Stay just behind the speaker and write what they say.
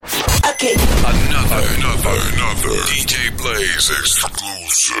Another DJ Blaze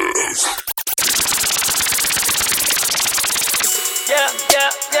exclusive. Yeah.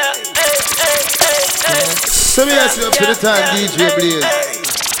 So me ask you up to the time, DJ Blaze.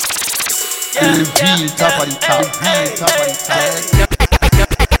 Reveal top of the top.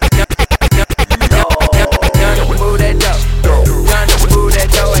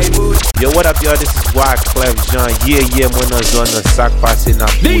 Yo, what up, y'all? This is Wyclef Jean. Yeah, when I was on the sock passing up.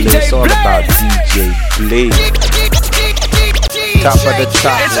 It's all about DJ Blaze. Top of the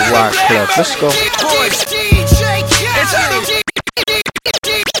top with Wyclef. Let's go.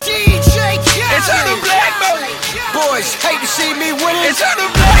 Boys hate to see me winning. It's on the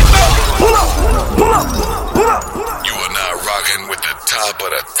black belt. Pull up. You are now rocking with the top of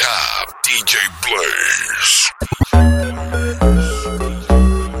the top, DJ Blaze.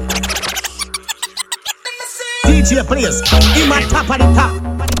 DJ Blaze, in my top of the top.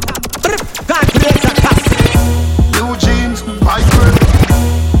 God creates a top. New jeans, my grip.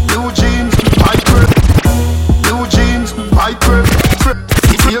 New jeans, my grip. New jeans, my grip.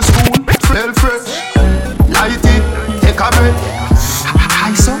 If you're school, smell fresh. Light it, take a breath.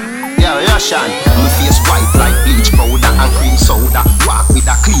 Hi, so? Yeah, Sean. My face white like bleach powder and cream soda. Walk with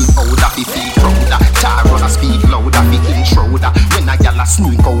a clean powder, fi feel prouder. Tar on a speak louder, fi intruder. When a gyal a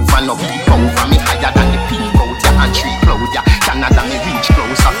sneak over, no peep over. Me higher than the peak out, yeah, and tree cloud, yeah. Canada me reach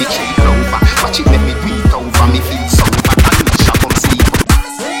closer, fi tree clover. Watch it, let me breathe over, me feel sober. And Misha come sleep.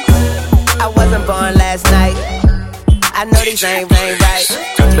 I wasn't born last night. I know these ain't right.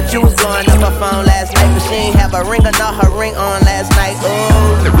 But you was blowing up my phone last night. But she ain't have a ring or not her ring on last night.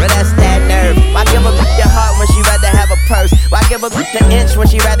 Ooh, but that's that nerve. Why give a bitch your heart when she rather have a purse? Why give a bitch an inch when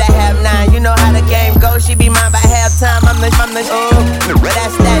she rather have 9? You know how the game goes. She be mine by halftime. I'm the ooh, but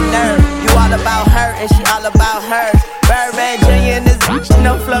that's that nerve. You all about her and she all about hers. Birdman Jr. and this bitch,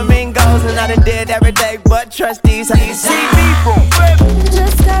 no flamingos. And I done did everything but trust these. How you see me from?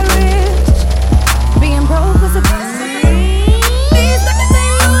 Just got rich. Being broke was a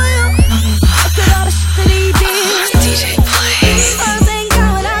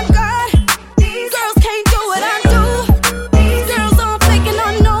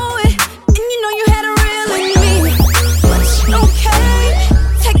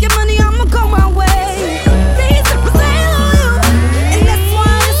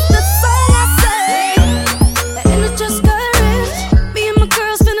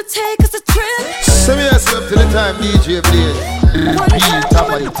time, DJ Blaze. Reveal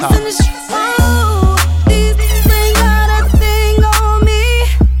top of the top.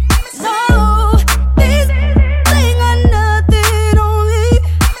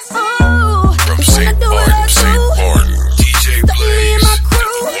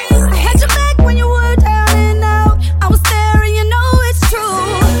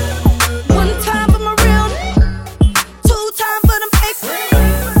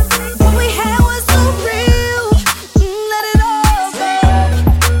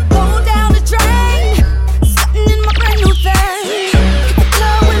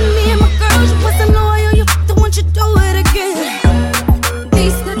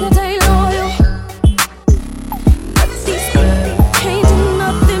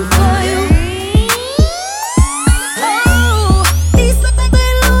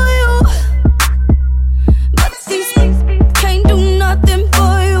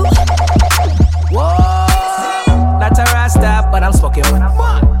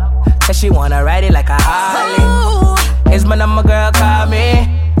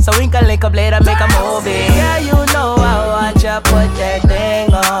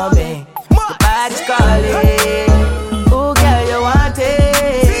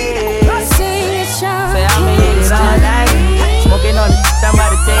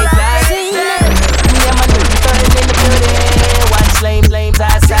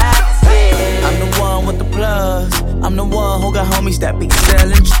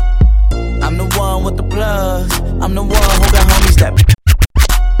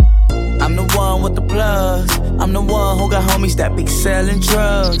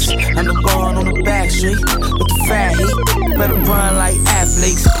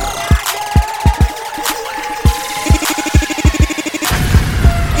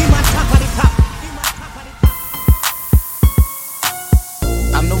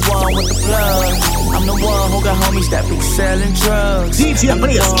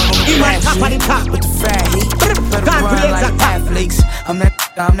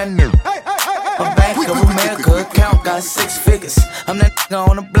 I'm that nigga. A Bank of America account got 6 figures. I'm that nigga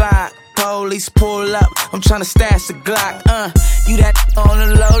on the block. Police pull up. I'm tryna stash the Glock. You that on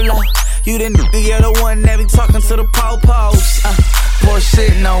the low. You the nigga, you're the one that be talking to the po-pos. Poor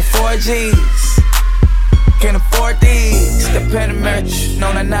shitting on 4Gs. can't afford these. The Panamera,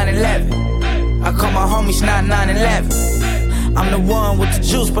 known at 911. I call my homies 9911. I'm the one with the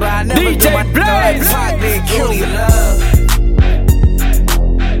juice, but I never do my like pot, they kill your love.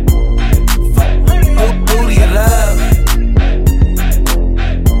 Do your love.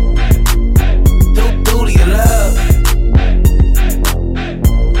 Do your love.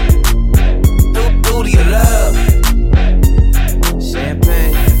 Do your love.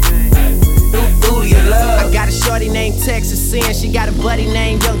 Champagne. Do your love. I got a shorty named Texas Sin. She got a buddy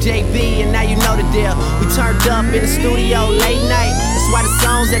named Young JB, and now you know the deal. We turned up in the studio late night. That's why the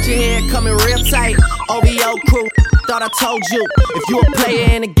songs that you hear coming real tight. OVO crew, thought I told you. If you a player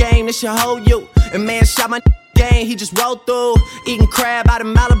in the game, this should hold you. And man shot my game, he just rolled through. Eating crab out of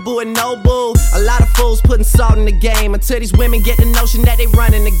Malibu and Nobu. A lot of fools putting salt in the game. Until these women get the notion that they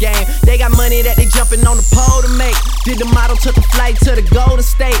running the game. They got money that they jumping on the pole to make. Did the model, took a flight to the Golden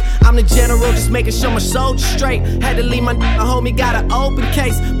State. I'm the general, just making sure my soldiers straight. Had to leave my homie, got an open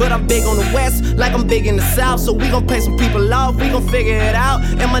case. But I'm big on the west, like I'm big in the south. So we gon' pay some people off, we gon' figure it out.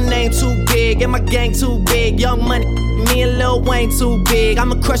 And my name too big, and my gang too big. Young Money, me and Lil Wayne too big.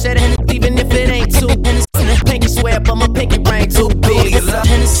 I'ma crush that Hennessy even if it ain't too big. Pinky swear, but my pinky ring too big.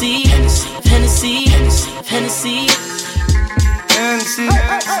 Hennessy, Hennessy, Hennessy, Hennessy.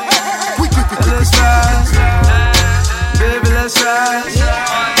 Let's rise, baby, let's rise.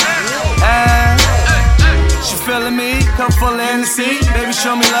 She feeling me, cup full of Hennessy. Baby,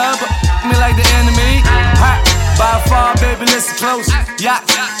 show me love, but me like the enemy. Hot, by far, baby, listen close. Yacht,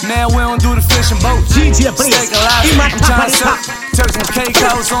 man, we don't do the fishing boat. DJ Blaze, Steak alive, John Silk, Turks and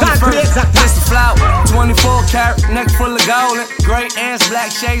Caicos on the first. Mr. Flower, 24 karat, neck full of gold. Great ants,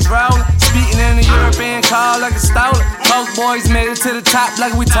 black shades rolling. Speaking in a European car like a stolen. Most boys made it to the top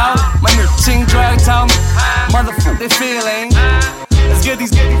like we told. My nigga Ching Drag told me, motherfucker, they feeling. Let's get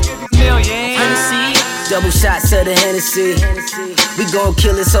these millions. Hennessy, double shots of the Hennessy. We gon'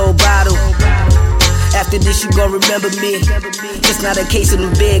 kill this whole bottle. After this, you gon' remember me. It's not a case of the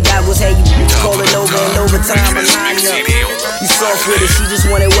big goggles. Hey, you calling over and over time and line up. You soft with it, she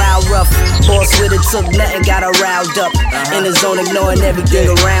just wanted wild rough. Boss with it, took nothing, got her riled up. In the zone, ignoring everything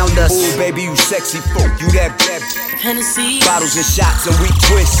around us. Ooh, baby, you sexy folk, you that Hennessy. bottles and shots and we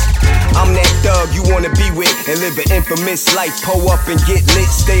twist. I'm that thug you wanna be with and live an infamous life. Pull up and get lit,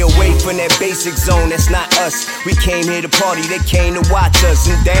 stay away from that basic zone. That's not us. We came here to party, they came to watch us.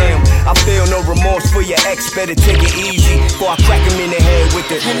 And damn, I feel no remorse for your ex. Better take it easy before I crack him in the head with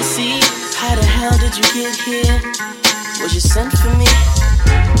the Hennessy. How the hell did you get here? Was you sent for me?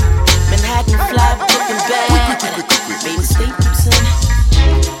 Manhattan fly, Brooklyn bag. Made in Stapleton.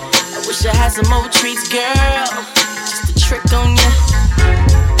 I wish I had some more treats, girl. Just a trick on ya.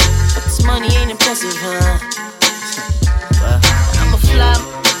 But this money ain't impressive, huh? Well, I'm a fly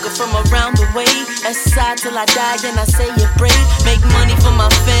nigga from around the way. S-side till I die and I say it brave. Make money for my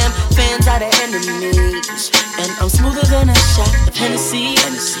fans are the enemies. And I'm smoother than a shot of Hennessy,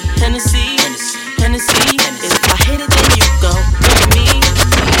 Hennessy, Hennessy. If I hit it, then you gon' remember me,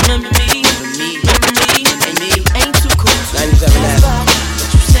 remember me, remember me, and me. Ain't too cool. 97 last. What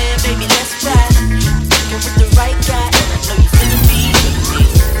you saying, baby? Let's ride. Get with the right guy, and I know you feeling me.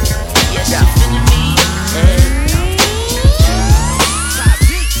 Yes, you feeling me.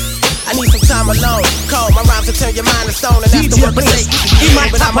 I need some time alone. Cold, my rhymes will turn your mind to stone. And after work, it's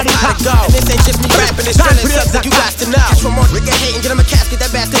but I'm about to go. And this ain't just me rapping, it's feeling something you got to know. It's from one Rick and hate and get him a casket,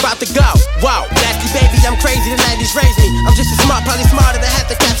 that bastard about to go. Whoa, nasty baby, I'm crazy, the 90s raised me. I'm just as smart, probably smarter than half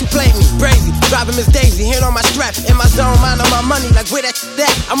the cats who played me. Brazy, driving Miss Daisy, hand on my strap. In my zone, mind on my money, like where that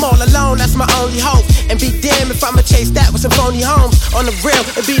at? I'm all alone, that's my only hope. And be damned if I'ma chase that with some phony homes. On the real,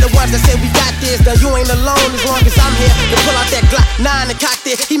 and be the ones that say we got this. Now you ain't alone as long as I'm here. To pull out that Glock 9 and cock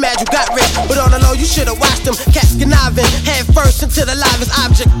it. He mad you got rich, but on the low, you should've watched him. Cats conniving, head first into the livest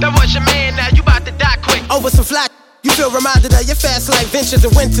object. That was your man, now you bout to die quick. Over some fly. You feel reminded of your fast life ventures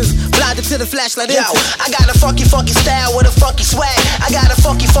and winters. Blinded to the flashlight. Yo, I got a funky style with a funky swag. I got a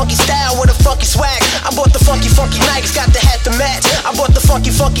funky style with a funky swag. I bought the funky Nikes, got the hat to match. I bought the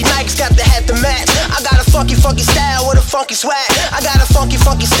funky Nikes, got the hat to match. I got a funky style with a funky swag. I got a funky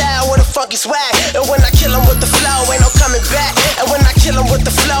style with a funky swag. And when I kill 'em with the flow, ain't no coming back. And when I kill 'em with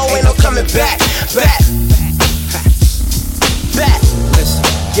the flow, ain't no coming back. Listen,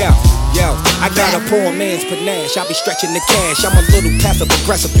 yo, I got a poor man's panache. I be stretching the cash. I'm a little passive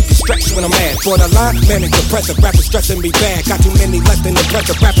aggressive. You can stretch when I'm mad. For the line, manic depressive. Rappers stressing me bad. Got too many less than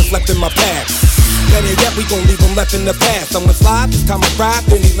impressive rappers left in my past. Better yet, that, we gon' leave him left in the past. Someone slide, this time I ride,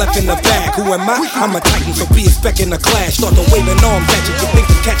 then he left in the bag. Who am I? I'm a titan, so be expecting a clash. Start to waving arms at you, you think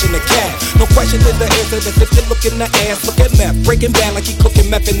you're catching a cat. No question is the answer, that's if you look in the ass. Look at meth, breaking bad like he cooking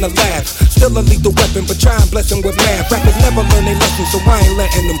meth in the lab. Still a lethal weapon, but try and bless him with math. Rappers never learn their lessons, so I ain't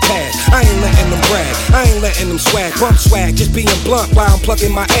letting them pass. I ain't letting them brag, I ain't letting them swag. Bump swag, just being blunt while I'm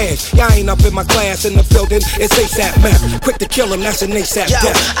plugging my ass. Y'all ain't up in my class in the building, it's ASAP math. Quick to kill him, that's an ASAP death.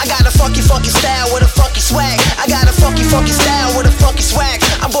 Yo, I got a funky style with a funky swag. I got a funky style with a funky swag.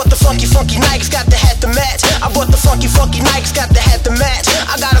 I bought the funky Nikes, got the hat to match. I bought the funky Nikes, got the hat to match.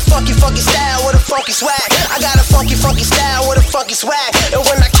 I got a funky style with a funky swag. I got a funky style with a funky swag. And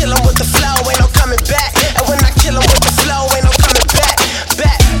when I kill 'em with the flow, ain't no coming back. And when I kill 'em with the flow, ain't no coming back.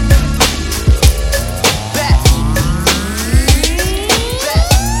 Back. Back. Back.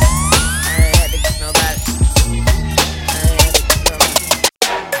 I ain't had to kill nobody.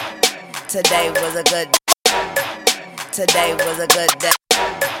 Today was a good. Today was a good day.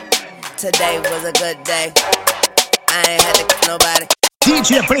 Today was a good day. I ain't had to kill nobody.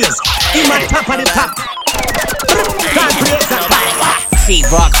 DJ Blaze, in my top of the top.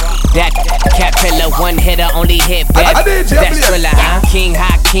 T-Rock, that Caterpillar, one hitter, only hit back. That's Thriller, huh? King,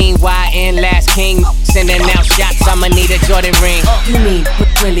 hot king, YN, last king. Sending out shots, I'ma need a Jordan ring. You mean,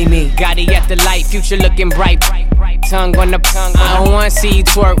 really me? Got it at the light, future looking bright. Tongue on the tongue. I don't wanna see you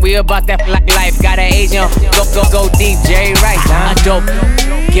twerk, we about that life. Got an agent, go deep, Jerry Rice, huh? Dope,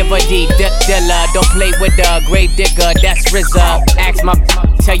 give a deep dealer. Don't play with the grave digger, that's RZA. Ask my,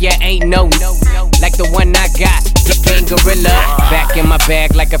 tell ya ain't no, like the one I got. King Gorilla, back in my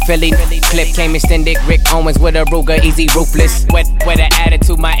bag like a Philly. Clip came extended, Rick Owens with a Ruger, easy ruthless. With an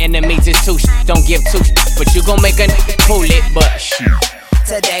attitude, my enemies is too don't give two but you gon' make a pull it, but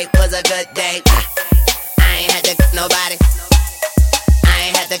today was a good day. I ain't had to nobody. I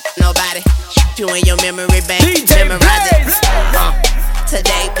ain't had to nobody. You in your memory bank, memorize it.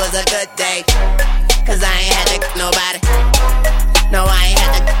 Today was a good day, cause I ain't had to nobody. No, I ain't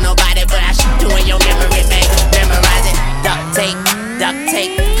had to nobody, but I shoot you in your memory bank, memorize it. Duct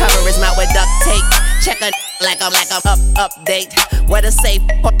tape, cover his mouth with duct tape. Check a like I'm update. What a safe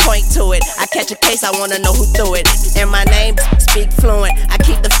point to it. I catch a case, I wanna know who threw it. And my name speak fluent. I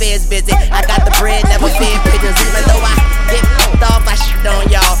keep the feds busy. I got the bread, never fear pigeons. Even though I get fucked off, I shit on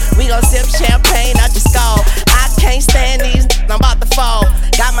y'all. We gon' sip champagne out your skull. I can't stand these, I'm about to fall.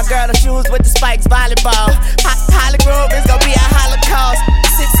 Got my girl the shoes with the spikes, volleyball. Holly Grove is gon' be a holocaust.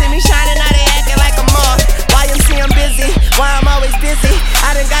 See me shining, now they acting like a moth. Why you see I'm busy? Why I'm always busy?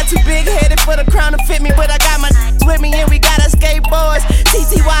 I done got too big headed for the crown to fit me, but I got my with me and we got our skateboards.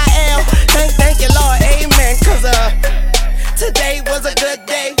 TTYL, thank you Lord, amen. Cause today was a good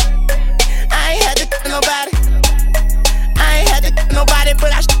day. I ain't had to kill nobody. I ain't had to kill nobody,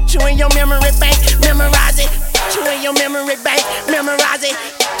 but I shoot you in your memory bank, memorize it. You in your memory bank, memorize it.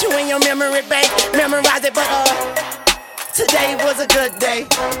 You in your memory bank, memorize it. But today was a good day.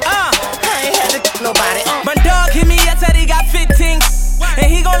 I ain't had to kill nobody. My dog hit me up, said he got 15. And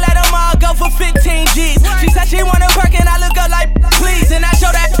he gon' let them all go for 15 G's. She said she wanna work and I look up like, please. And I show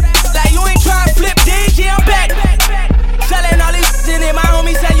that like you ain't tryna flip DG, I'm back. Selling all these and then my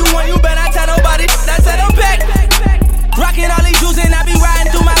homie said you want, you better not tell nobody. I said I'm back. Rockin' all these juice and I be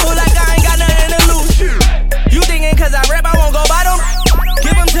riding through my hood like I ain't got nothing to lose. You thinking cause I rap I won't go by them?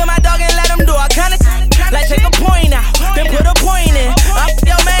 Give them to my dog and let them do all kinda like take a point out, then put a point in. I'm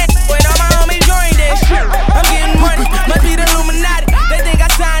your man when all my homies join this shit. I'm getting money, must be the Illuminati. They think I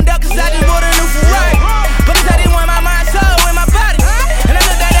signed up cause I just bought a new Ferrari. But cause I didn't want my mind, soul, and my body. And I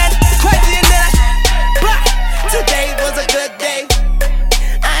looked at that crazy and then I today was a good day.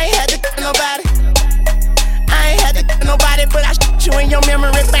 I ain't had to kill nobody. I ain't had to kill nobody, but I shoot you in your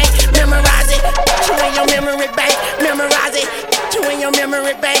memory bank, memorize it. You in your memory bank, memorize it. You in your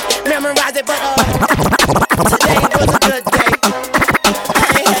memory bank, memorize it. But today was a good day.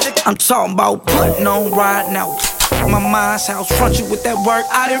 I ain't had to. I'm talking about putting on right now. My mind's house, front you with that work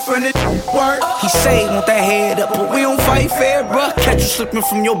out in front of work. He say want that head up, but we don't fight fair, bruh. Catch you slipping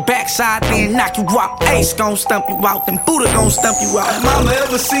from your backside, then knock you out. Ace gon' stump you out, then Buddha gon' stump you out. Mama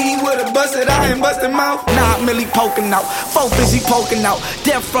ever seen with a busted eye and busted mouth? Nah, Millie poking out, folk busy poking out.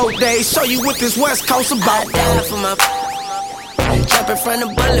 Death row days, show you what this West Coast about. I died for my jumping from the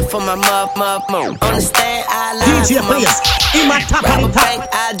bullet for my mom. Understand I lie DJ for my in my top of the top.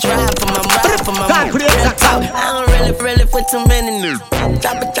 I drive for my ride for my mom. I don't really put too many news.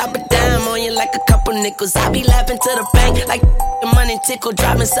 Drop it down on you like a couple nickels. I be laughing to the bank like the money tickle.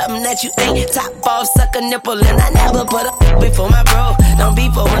 Dropping something that you ain't. Top off, suck a nipple. And I never put up before my bro. Don't be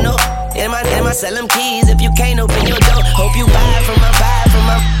for no. In my sell them keys if you can't open your door. Hope you buy from my.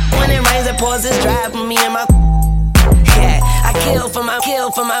 When it rains, it pours, it's dry for me and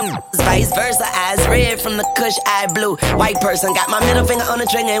for my vice versa. Eyes red from the kush, eye blue. White person got my middle finger on the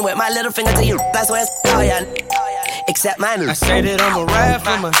trigger and with my little finger to you. That's where it's all y'all. Except mine. I say that I'm a ride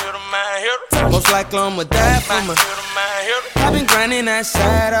for my. Most likely I'ma die for my. I've been grinding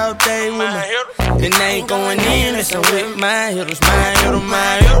outside all day with my. And they ain't going in, it's with my hitters, my hitters,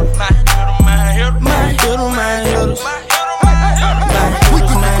 my hitters, my hitters, my hitters, my hitters,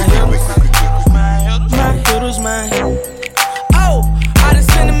 my hitters. Oh, I done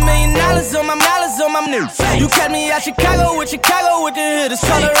spent $1 million on my news. You catch me out Chicago with the hitters.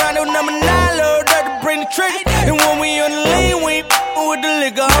 All around the number 9, load up to bring the trigger. And when we on the lean, we ain't with the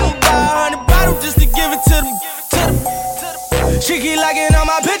liquor. I'ma buy 100 bottles just to give it to them. She keep liking all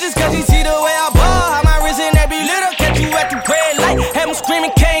my pictures cause she see the way I ball. How my wrist and that be lit up. Catch you at the red light. Have them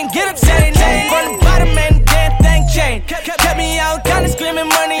screaming, can't get up. Saturday night from the bottom and the damn thing changed. Kept me out kinda screaming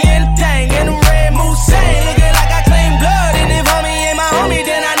money and the thing. And the red moose saying, looking like I claim blood. And if homie ain't my homie,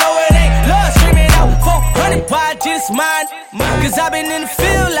 then I know it ain't love. Screaming out 400, why just mine? Cause I been in the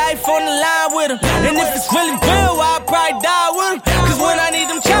field, life on the line with them. And if it's really real, I'll probably die with them. Cause when I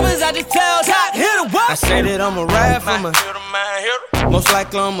need them choppers, I just tell Top, hit them up. I say that I'ma ride for my. Most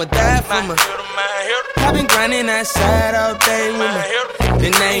likely I'ma die for my. I've been grinding outside all day with my.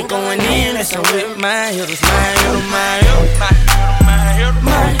 Then they ain't going in, that's with my hitters, my hitters, my hitters, my hitters,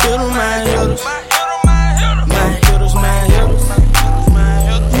 my hitters, my hitters, my hitters, my hitters,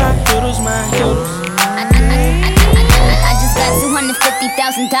 my hitters, my hitters. I just got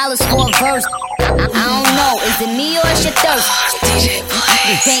 $250,000 for a verse. I don't know, is it me or is your thirst?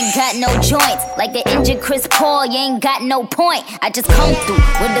 You ain't got no joints, like the injured Chris Paul, you ain't got no point. I just come through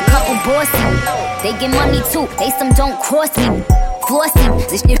with a couple bossy. They get money too, they some don't cross me. Flossy,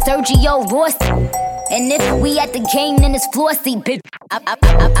 this your Sergio Rossi. And if we at the game, then it's flossy, bitch. I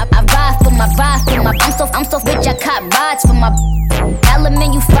ride for my, I'm so rich, I caught rides for my.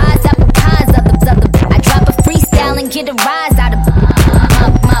 Element, you fries, apple pies, other. I drop a freestyle and get a rise out of my.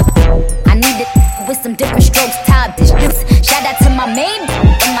 I need it with some different strokes, top this. Shout out to my main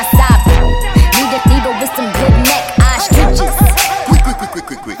and my side. Need a needle with some good neck, eye stitches.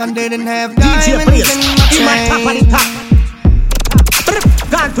 Quick. I didn't have diamonds in my chain.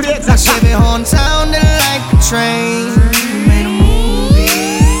 Chevy horn sounded like a train. Made a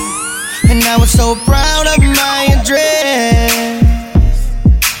movie, and I was so proud of my address.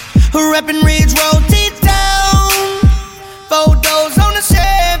 Reppin' Ridge Road, T-Town. Photos on the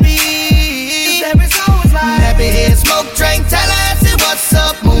Chevy. Nappy head, smoke, drink, tell I said what's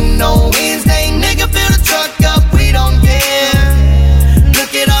up. Moon, no Wednesday, nigga, fill the truck up, we don't care.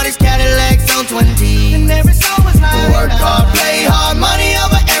 Look at all these Cadillacs on 20. And every song was like work hard, play hard, money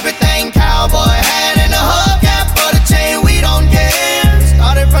over everything. Cowboy hat and a hubcap for the chain, we don't care.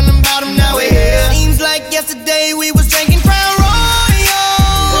 Started from the bottom, now we're here. Seems like yesterday we was drinking Crown Royal.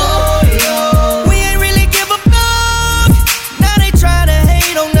 We ain't really give a fuck. Now they try to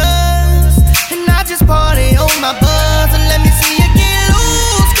hate on us, and I just party on my buzz and let me see you get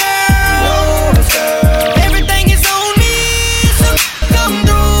loose, girl. Everything is on me, so come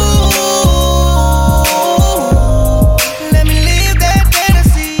through. Let me live that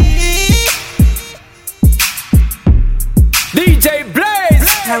fantasy. DJ Blaze,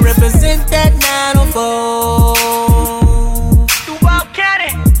 I represent that 904.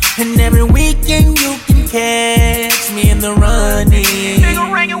 And every weekend you can catch me in the running.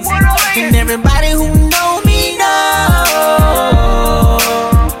 And everybody who know me know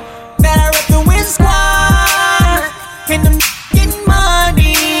that I rep the win squad. And them getting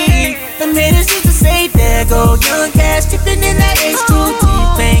money. Them haters used to say there go young cash tipping in that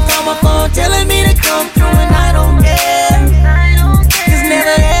H2T thing. Call my phone telling me to come through and I don't care. Cause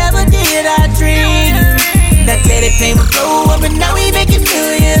never ever did I dream that day they came and blow up and now we making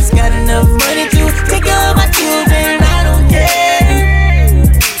millions. Got enough money to take care of my children, I don't care.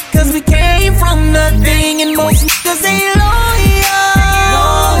 Cause we came from nothing and most niggas ain't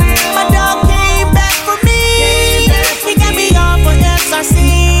loyal. My dog came back for me. He got me off for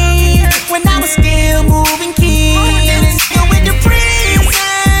SRC when I was still moving keys. Still with the prison.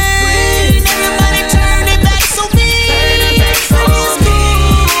 Everybody turned it back so big.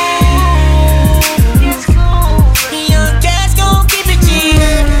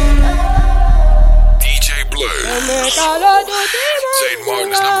 St.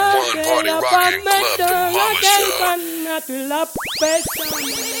 Martin's #1 party rockin' club, the Mama Show.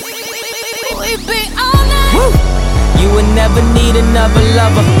 You would never need another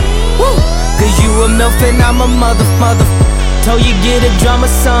lover. Cause you a MILF and I'm a mother. Told you get a drummer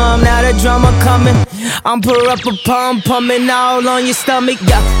some, now the drummer coming. I'm pour up a pump, pumping all on your stomach,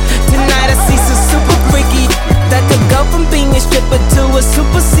 yeah. Tonight I see some super freaky that could go from being young and stripper to a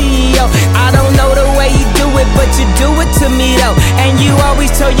super CEO. I don't know the way you do it, but you do it to me though. And you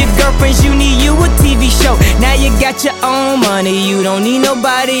always tell your girlfriends you need you a TV show. Now you got your own money, you don't need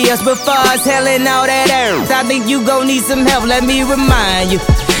nobody else. But far as hellin' all that earth, I think you gon' need some help, let me remind you.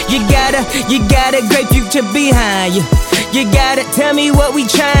 You got a great future behind you. You gotta tell me what we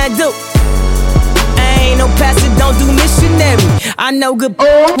tryin' to do. I ain't no pastor, don't do missionary. I know good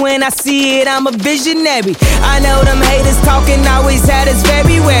when I see it, I'm a visionary. I know them haters talking always had us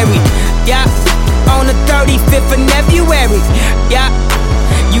very wary. Yeah, on the 35th of February. Yeah,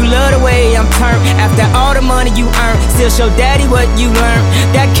 you love the way I'm turned. After all the money you earn, still show daddy what you learned.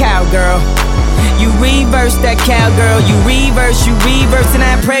 That cowgirl, you reverse that cowgirl. You reverse, and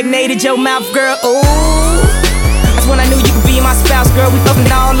I impregnated your mouth, girl. Ooh, that's when I knew you could be my spouse, girl. We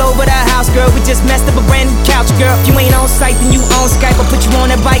fucking all over the house, girl. We just messed up a brand new couch, girl. If you ain't on site, then you on Skype. I'll put you on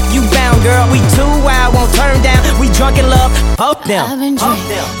that bike, you bound, girl. We too wild, won't turn down. We drunk in love, fuck them. I've been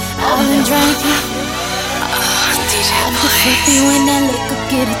drinking, I've been drinking. I'm just happy when that liquor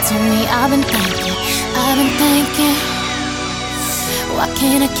get it to me. I've been thinking. Why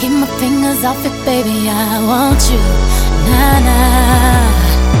can't I keep my fingers off it, baby? I want you, nah.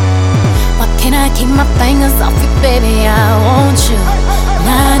 Why can't I keep my fingers off it, baby? I want you,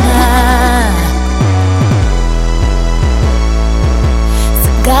 nah.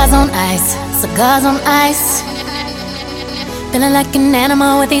 Cigars on ice, cigars on ice. Feeling like an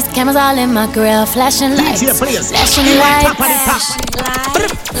animal with these cameras all in my grill. Flashing lights, flashing lights.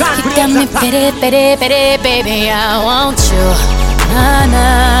 You got me pity, pity, pity, baby. I want you,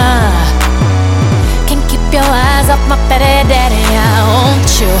 nah. Can't keep your eyes off my petty daddy. I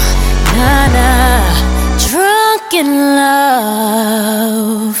want you, nah. Drunk in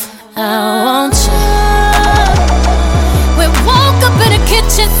love, I want you. We woke up in the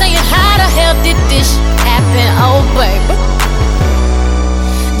kitchen saying, how the hell did this happen? Oh, baby.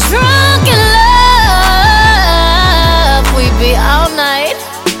 Drunk in love, we be all night.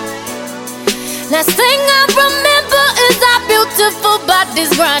 Last thing I remember is our beautiful bodies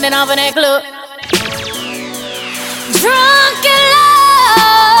grinding off in that club. Drunk in love,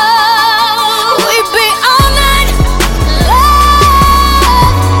 we be all night. Love,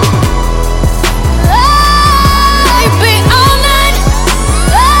 we be all night.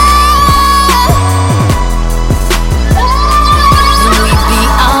 Love, we be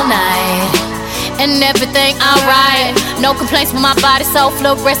all night. And everything alright. No complaints with my body so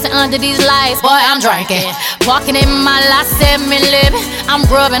fluorescent under these lights. Boy, I'm drinking, walking in my last 7 living. I'm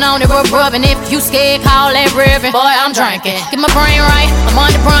rubbing on it, rubbing. If you scared, call that ribbon. Boy, I'm drinking, get my brain right. I'm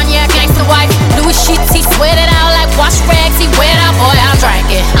on the run, yeah, gangsta wife. Louis sheets, he sweat it out like wash rags. He wet out, boy, I'm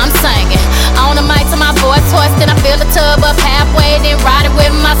drinking, I'm singing. On the mic till my voice hoarse, then I fill the tub up halfway, then ride it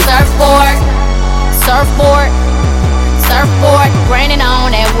with my surfboard. Surfboard, graining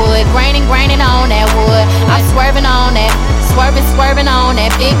on that wood, graining on that wood. I'm swerving on that, swerving on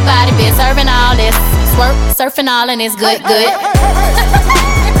that big body, been serving all this, surfing all and it's good.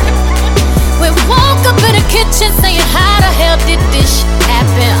 We woke up in the kitchen saying, how the hell did this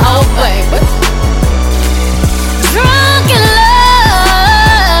happen? Oh, baby. Drunk in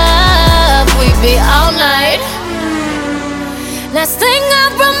love, we be all night. Last thing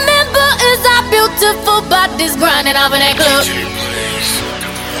I remember is our beautiful bodies grinding off in that club.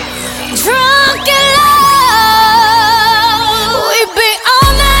 Drunk in love, we be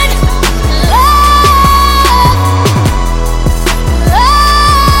all night. Love,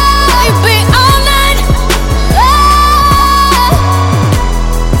 we be all night. Love.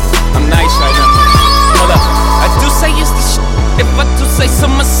 I'm nice right now. Hold up, I do say it's the shit. If I do say so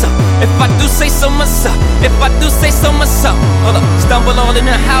myself, if I do say so myself, if I do say so myself. Hold up, stumble all in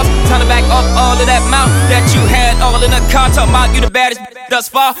the house, turn it back off all of that mouth that you had all in the car. Talking about you the baddest thus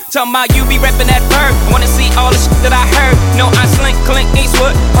far. Talking about you be reppin' that bird. Wanna see all the shit that I heard. No, I slink, Clint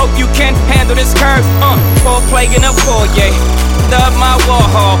Eastwood. Hope you can handle this curve. Foreplay in a foyer. Love my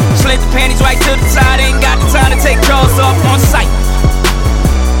Warhol. Slid the panties right to the side. Ain't got the time to take drawers off on sight.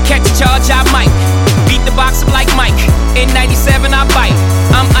 Catch a charge, I might. Beat the box up like Mike. In 97, I bite.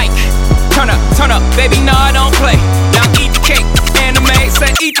 I'm Ike. Turn up, baby, no, I don't play. Now eat the cake, anime.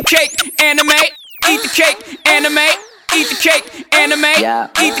 Say eat the cake, anime. Eat the cake, anime. Eat the cake, anime. Yeah.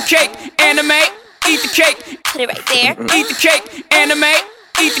 Eat the cake, anime. Eat the cake. Put it right there. Eat the cake, anime.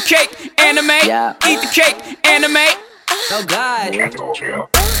 Eat the cake, anime. Yeah. Eat the cake, anime. Oh God. Eat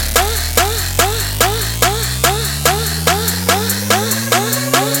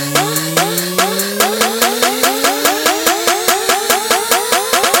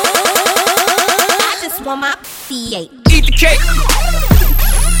the cake.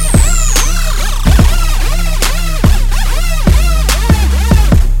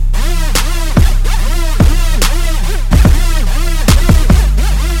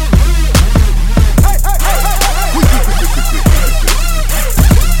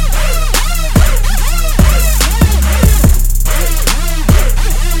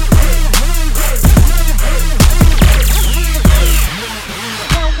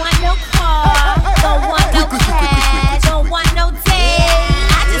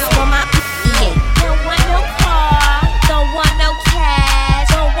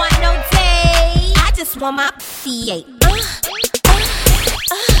 V8.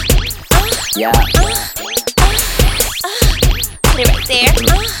 Yeah. Put it right there.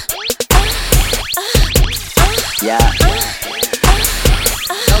 Yeah.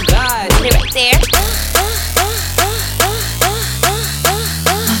 Oh God. Put it right there.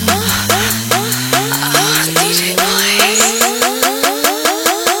 DJ Blaze.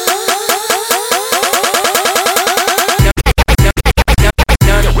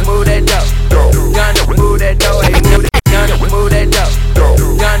 Move that dough. Move that dough. Hey, move that dough. Move that dough.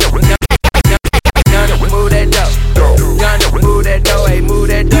 Move that dough. Move that dough. Hey, move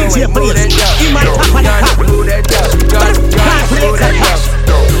that dough. DJ Move that dough. in my top of the top. Move that dough. Move that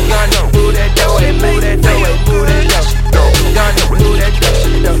dough. Move that dough. Hey, move that dough. Hey, move that dough. Move that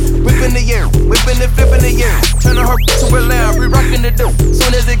dough. Whip in the air, whipping and flipping the air. Turning her to a lamb, we rocking the dough.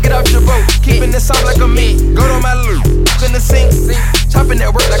 Soon as it get off your boat, keeping it soft like a meat. Go to my loop, in the sink, chopping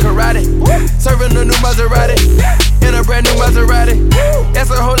that work like karate. Serving a new Maserati, in a brand new Maserati. That's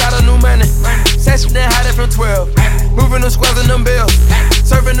a whole lot of new money. Session and hiding from 12, moving them squares and them bills.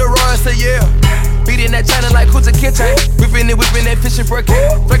 Serving the Royals to Yale. Beating that China like who's a kitchen. Whipping that fishing for a cake.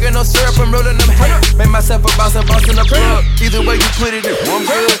 Flaking no syrup, I'm rolling them hay. Make myself a boss and boss in the plug. Either way you put it in, I'm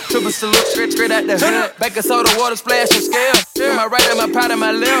good. Triple salute, straight out the hood. Back of soda, water splash and scale. To my right and my pot and my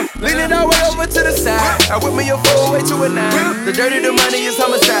left. Lean it all way over to the side. I whip me your 4 way to a 9. The dirty, the money is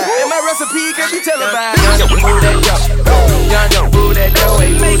homicide. And my recipe can be televised. Move that dough. Move that dough.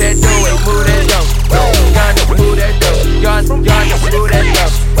 Hey, move that dough. Hey, move that dough. Move that dough. Move that dough. Move that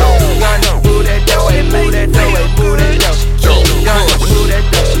dough. Move that dough. Hey, move that dough. Hey, move that dough. Move that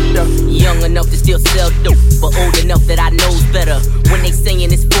dough. Young enough to still sell dope, but old enough that I knows better. When they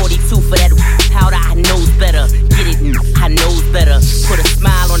saying it's 42 for that powder, I knows better. Get it, I knows better. Put a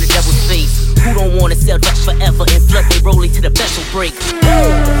smile on the devil's face. Who don't wanna sell drugs forever and flood they rolling to the vessel break?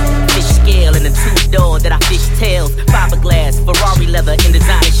 Fish scale and a 2-door that I fish tails. Fiberglass, Ferrari leather, and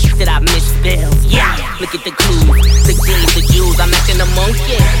designer shit that I misspell. Yeah, look at the clues, the G's, the Jews. I'm acting a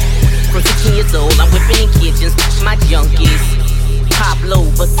monkey. From 16 years old, I'm whipping in kitchens, my junkies. Pablo,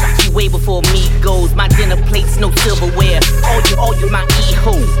 Versace way before me goes. My dinner plates, no silverware. All you, my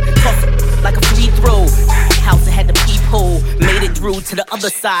e-hoes. Toss it like a free throw. House that had the peephole. Made it through to the other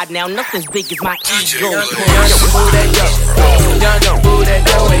side. Now nothing's big as my ego. Move that dough. Move that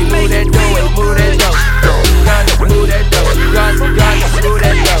dough. Hey, move that dough. Hey, move that dough. Move that dough. Move that dough. Move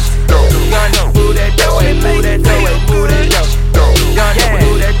that dough. Move that dough. Hey, move that dough. Hey, move that dough.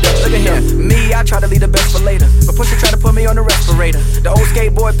 Look at here, me, I try to leave the best for later, but Pusha try to put me on the respirator. The old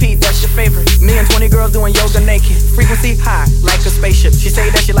skateboard Pete, that's your favorite. Me and 20 girls doing yoga naked. Frequency high, like a spaceship. She say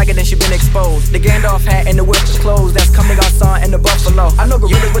that she like it, then she been exposed. The Gandalf hat and the whip clothes, that's coming our son and the buffalo. I know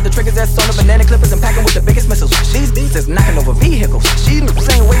gorillas with the triggers that's on the banana clippers and packing with the biggest missiles. These is knocking over vehicles. These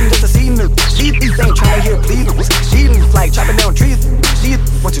ain't waiting just to see me. These ain't trying to hear bleeders. These like chopping down trees. These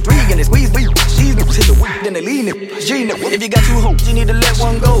 1, 2, 3 and they squeeze. These hit the weed, then they lean it. If you got 2 hopes, you need to let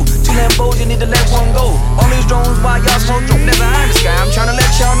one go. 2 Lambos, you need to let one go. All these drones while y'all smoke dope. Never eye in the sky, I'm tryna let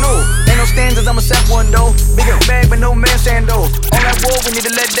y'all know. Ain't no standards, I'ma set one though. Bigger bag, but no man sando. All that war, we need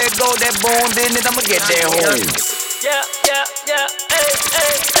to let that go. That bone business, I'ma get that home. Yeah, yeah, yeah, hey,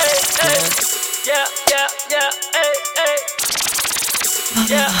 hey, hey, hey. Yeah, yeah, yeah, hey, hey.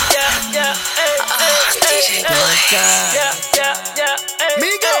 Yeah, yeah, yeah, hey, hey, hey, hey. Yeah, yeah, yeah, hey,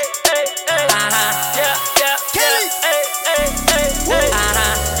 Migo. Hey, hey, yeah, yeah, Kelly. Hey, hey, hey, hey.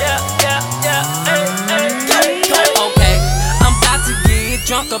 Okay, I'm about to get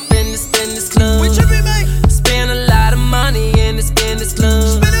drunk up in this business club. Spend a lot of money in this business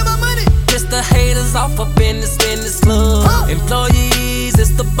club. Spending my money. It's the haters off up in this business club. Employees,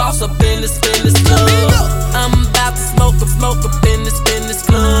 it's the boss up in this business club. I'm about to smoke up in this business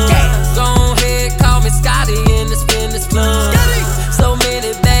club. Go ahead, call me Scotty in this business club. So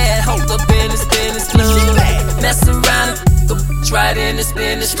many bad hoes up in this business club. Mess around and right in this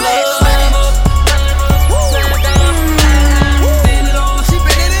business club.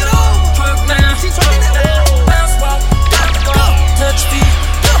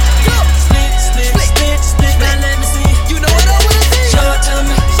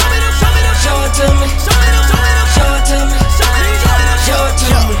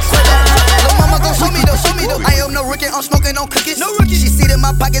 I'm smoking on cookies. No rookie. She see that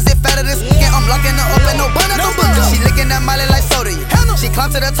my pockets is fatter than skin. I'm locking her up and no bun, no bun. She licking that Molly like soda. She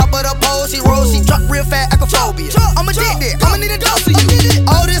climbed to the top of the pole. She rolls, she drop real fat, acrophobia. I'm addicted. I'ma need a dose of you.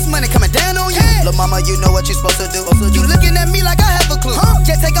 All this money coming down on you. Lil' mama, you know what you supposed to do. You looking at me like I have a clue.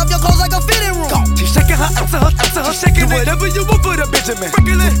 Can't take off your clothes like a fitting room. She shaking her ass, her shaking it. Whatever you want for the Benjamin.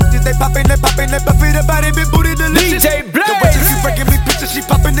 They popping, buffy the body, big booty, delicious. DJ Blaze. The way she breaking me pictures, she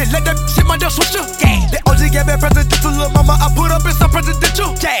popping it. Let that shit my dog switch her. The OG get me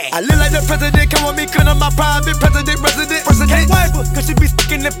the president come with me, cause I'm my private president, resident. Can't wipe her, cause she be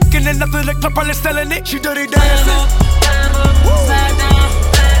sticking and fucking and nothing like her probably selling it. She dirty dancing. Slide down,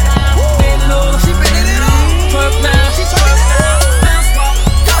 bend low. She bending it on. Twerk now, she twerking it on. Bounce, walk,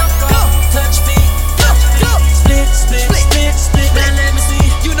 go, touch feet, split, now let me see.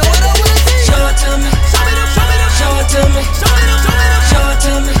 You know what I wanna see. Show it to me, show it to me, show it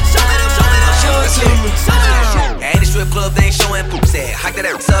to me, show it to me. Ain't the strip club, they ain't showing poops at. Hike that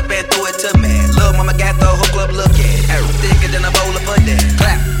ass up and throw it to me. Lil' mama got the whole club looking. Thicker than a bowl of fun that.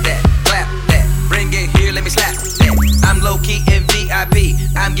 Clap that, bring it here, let me slap that. I'm low key in VIP,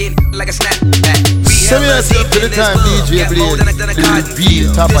 I'm getting like a snap back. Send me that to the time, DJ Blaze.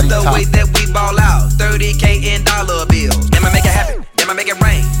 Top of the top. The way that we ball out, 30K in dollar bills. Then I make it happen, then I make it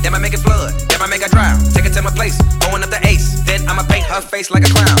rain, then I make it flood, then I make it drown. Take it to my place, going up the ace. Then I'ma paint her face like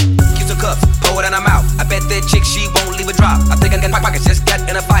a clown. Keep some cups, pour it in her mouth. I bet that chick she won't leave a drop. I think I got my pockets just got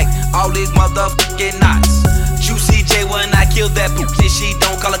in a fight. All these motherfucking knots. Juicy J when I killed that bitch, she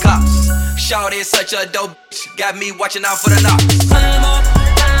don't call the cops. Shawty's such a dope bitch, got me watching out for the knocks. Climb up,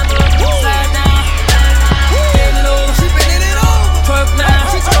 slide down, bend low. She bending it on. Twerk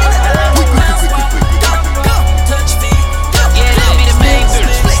now, she twerking it on. Bounce, walk, go, touch feet. Yeah, that be the main bitch.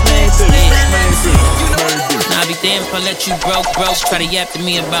 Now I be damn if I let you broke try to yap to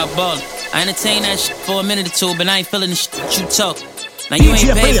me about ballin'. I entertain that shit for a minute or two, but I ain't feeling the shit that you talk. Now you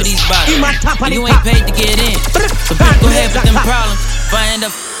ain't paid for these bottles, and you ain't paid to get in. So bitch, go ahead with them problems if I end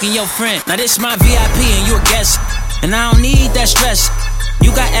up f***ing your friend. Now this my VIP and you a guest, and I don't need that stress.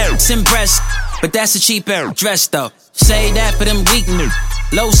 You got Eric's and breasts, but that's a cheap Eric dress though. Say that for them weak new,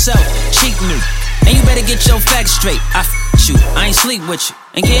 low self, cheap new. And you better get your facts straight. I f***ed you, I ain't sleep with you.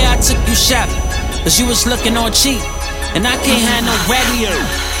 And yeah, I took you shopping, cause you was looking on cheap. And I can't have no raggedy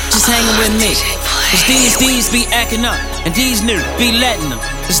just hanging with me. Cause these be acting up, and these niggas be letting them.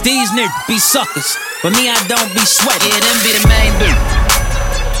 Cause these niggas be suckers, but me I don't be sweating. Yeah, them be the main bitch.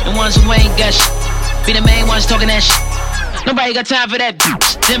 The ones who ain't got shit, be the main ones talking that shit. Nobody got time for that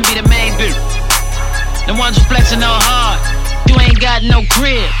bitch. Them be the main bitch. The ones who flexing all hard. You ain't got no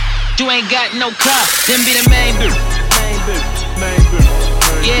crib, you ain't got no car. Them be the main bitch.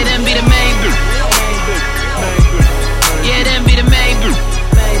 Yeah, them be the main bitch. Yeah, them be the main bitch.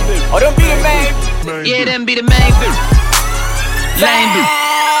 Oh, them be the main. Yeah, them be the main bitch. Lame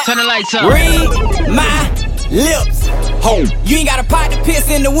bitch. Turn the lights on. Read my lips. Ho, you ain't got a pot to piss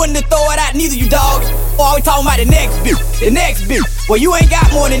in the window, throw it out, neither you dog. Or always talking about the next bitch, the next bitch. Well, you ain't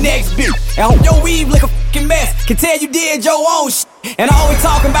got more than the next bitch. And hope your weave look a fucking mess. Can tell you did your own shit. And always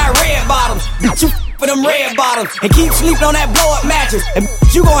talking about red bottoms. Bitch, you for them red bottoms. And keep sleeping on that blow up mattress. And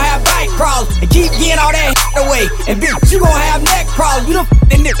bitch, you gon' have back problems. And keep getting all that away. And bitch, you gon' have neck problems. You done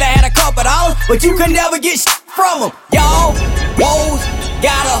f***ing nigga that had a couple dollars, but you could never get shit from them. Y'all, woes,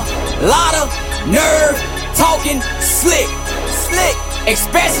 got a lot of nerve. Talking slick,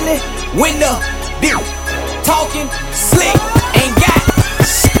 especially when the bitch talking slick ain't got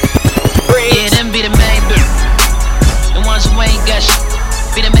shit. Yeah, them be the main bitch. The ones who ain't got shit,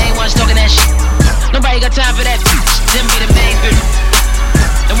 be the main ones talking that shit. Nobody got time for that bitch. Them be the main bitch.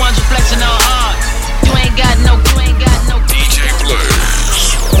 The ones who flexing all hard. You ain't got no DJ Blaze.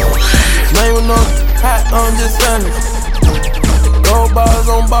 Name with no hat, I'm just honest. Gold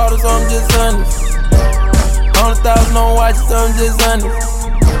bottles on bottles, I'm just honest. 100,000 on watches, I'm just honest.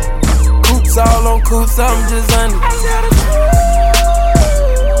 Coops all on coops, I'm just honest.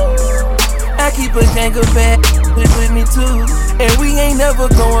 I keep a gang of bad with me too. And we ain't never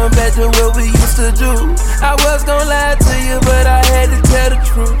going back to what we used to do. I was gonna lie to you, but I had to tell the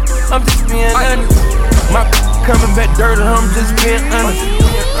truth. I'm just being honest. My coming back dirty, I'm just being honest.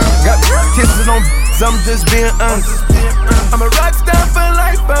 Got kisses on, I'm just being honest. I'm a rock star for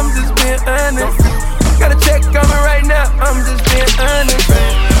life, I'm just being honest. Got a check coming right now, I'm just being honest.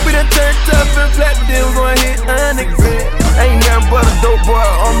 We done turned tough and flat, but then we gon' hit honest. Ain't nothing but a dope boy,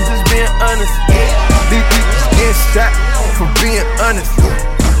 I'm just being honest. These bitches get shot for being honest.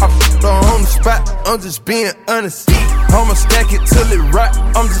 I f***ed on the spot, I'm just being honest. I'ma stack it till it rot,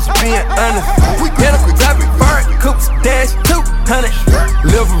 I'm just being honest. Get up, top it, fire, coops, dash, 200.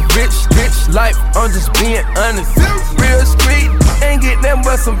 Live a rich life, I'm just being honest. Real street, ain't get nothing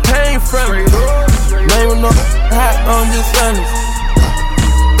but some pain from it. Name with no hat, I'm just honest.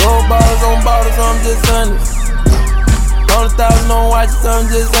 Gold bottles on bottles, I'm just honest. 100,000 on watches, I'm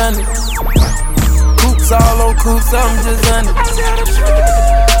just honest. Coops all on coops, I'm just honest.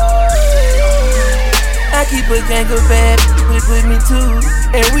 I keep a gang of bad with me too.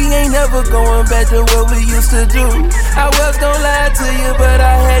 And we ain't never going back to what we used to do. I was gonna lie to you, but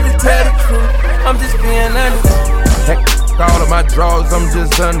I had to tell the truth. I'm just being honest. All of my draws, I'm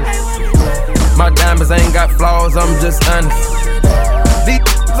just honest. My diamonds ain't got flaws, I'm just honest. These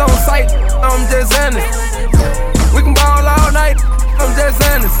on sight, I'm just honest. We can ball all night, I'm just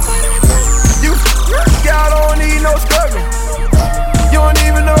honest. You y'all don't need no struggling. You don't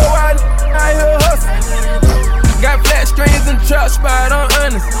even know why I here hustling. Got flat strings and trap spot, I'm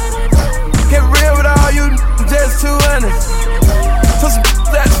honest. Get real with all you, just too honest. Took some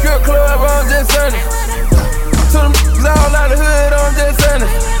at the strip club, I'm just honest. Took them all out the hood, I'm just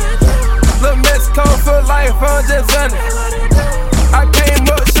honest. Little Mexico for life, I'm just honest. I came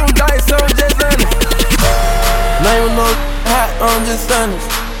up shooting dice, I'm just honest. Name of no hot, I'm just honest.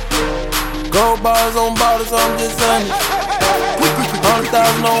 Gold bars on bottles, I'm just honest.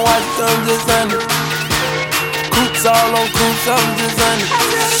 100,000 on watches, I'm just honest. Coops all on coops, I'm just honest.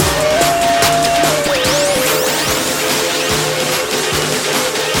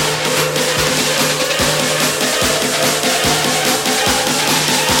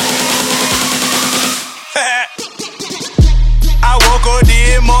 I woke up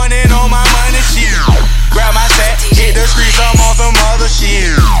this morning on my money shit. Grab my sack, hit the streets, I'm on some other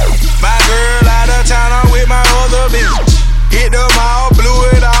shit. My girl out of town, I'm with my other bitch. Hit the mall,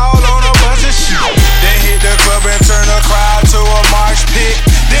 blew it all on a bunch of shit. Then hit the club and turn the crowd to a marsh pit.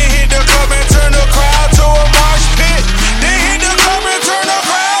 Then hit the club and turn the crowd to a marsh pit. Then hit the club and turn the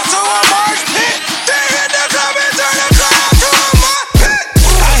crowd to a marsh pit. Then hit the club and turn the crowd to a marsh pit.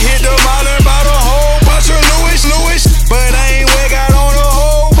 I hit the mall and bought a whole bunch of Louis, but I ain't wet, got on a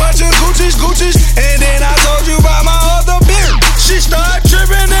whole bunch of Gucci's. And then I told you about my other bitch. She started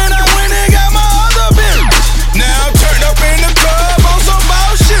tripping and I went and got my other bitch. Now I'm turned up in the club on some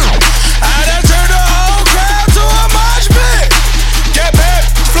bullshit. I done turned the whole crowd to a mosh pit. Got back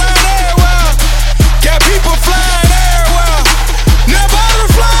flying everywhere. Got people flying everywhere. Nobody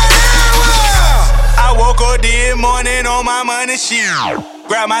flying everywhere. I woke up this morning on my money shit.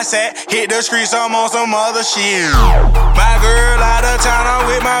 Grab my sack, hit the streets, I'm on some other shit. My girl out of town, I'm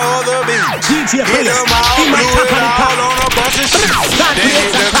with my other bitch. Hit the mall, blew it all on a bunch of shit. Then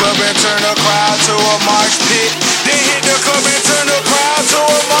hit the club and turn the crowd to a marsh pit. Then hit the club and turn the crowd to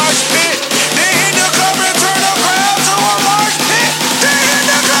a marsh pit. Then hit the club and turn the crowd to a marsh pit. Then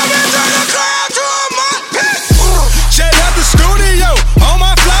hit the club and turn the crowd to a marsh pit. Shut up the studio on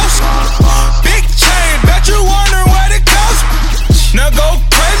my floss. Big chain, bet you wondering what it costs. Now go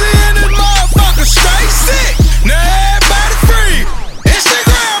crazy in this motherfucker, straight sick. Now everybody free,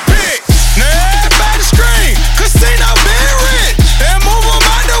 Instagram pic. Now everybody scream, casino been rich. And move them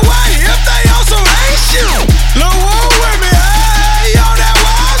out the way if they on some ain't shit. Lil' Woo with me, hey, on that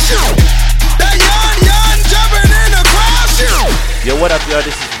wild shit. That young jumping in the crowd shit. Yo, what up, y'all?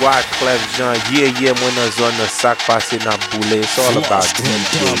 This is Wyclef Jean. Yeah, mwana zona sak pase na boule. It's all about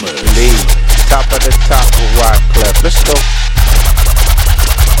DJ Blade. Top of the top with Wyclef. Let's go.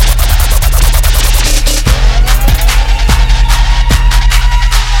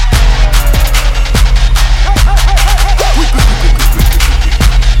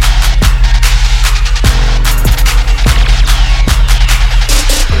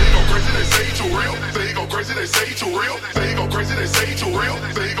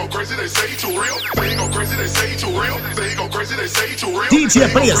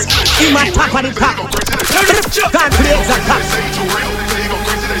 DJ Blaze, in my top of the top. Can't play exact.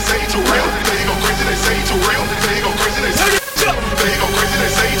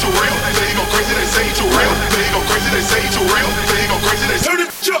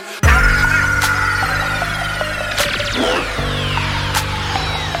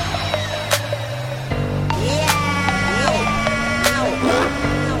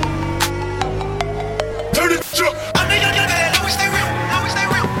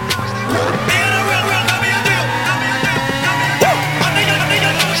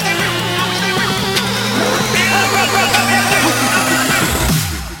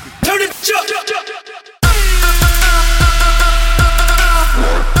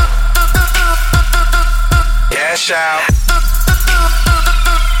 Cash out.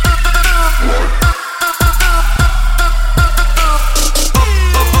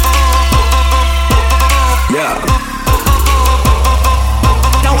 Yeah.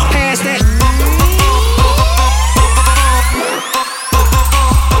 Don't pass that.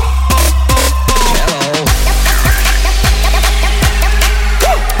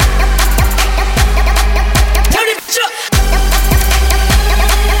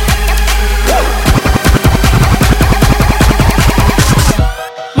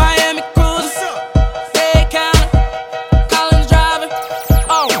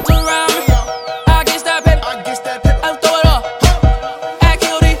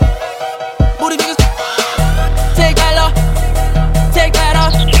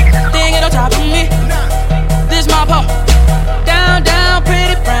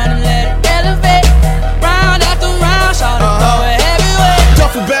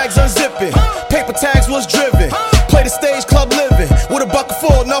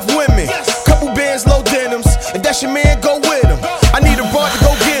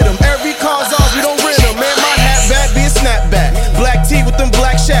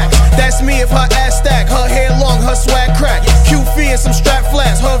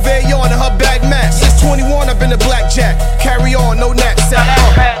 Hervé on and her back mat. Since 21, I've been a blackjack. Carry on, no knapsack.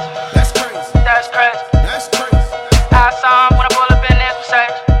 That's crazy. That's crazy. That's crazy. I saw him when I pull up in this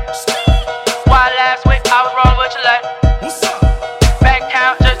Mercedes. Why last week I was rolling with your lady. What's up? Bank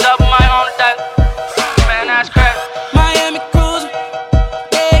count just double mine on the day. Man, that's crazy. Miami cruising,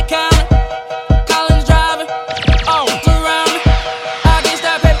 dead counting, Collins driving, oh, around me. I get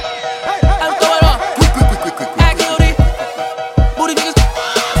that paper, I'll throw it on. Act guilty, booty niggas,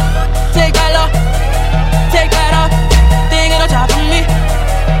 take that off, take that off. Thing on top of me,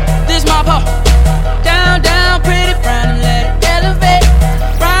 this my paw. Down, down, pretty brown and let it elevate.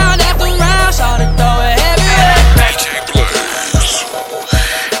 Round after round, shot it, throw it heavy.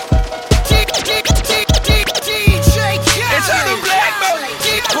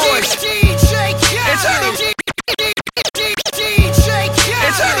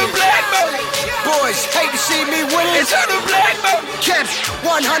 Boys hate to see me winning. It's on the black boat. Kept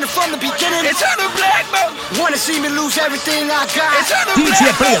 100 from the beginning. It's on the black boat. Wanna see me lose everything I got. It's on the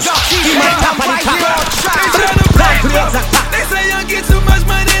DJ Blaze, in my top of the top. It's on the black boat. They say I get too much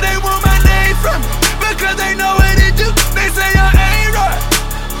money, they want my name from me. Because they know what it do. They say I ain't right.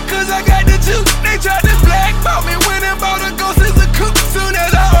 Cause I got the juice. They tried to blackball me when I bought a ghost as a coupe. Soon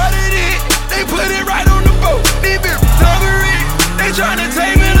as I ordered it, they put it right on the boat. These bitches hungry. They tryna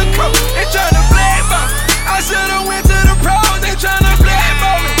take me to coke. They tryna blackball me. I should've went to the pros. They tryna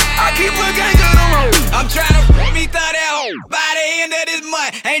blackball me. I keep a gang of them on. I'm tryna me throw that hoe by the end of this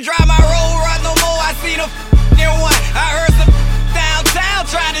month. Ain't drive my road run no more. I seen a f***ing one. I heard some downtown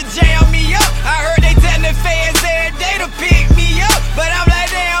trying to jam me up. I heard they telling the fans every day to pick me up. But I'm like,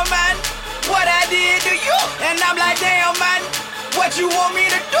 damn man, what I did to you? And I'm like, damn man, what you want me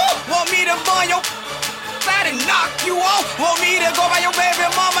to do? Want me to burn your side and knock you off? Want me to go by your baby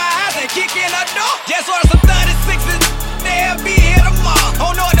mama house and kick in her door? Just order some 36s, they'll be here tomorrow.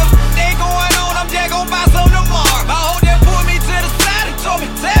 Oh no, the they going on, I'm just gon' buy some tomorrow. My hoe then pulled me to the side and told me,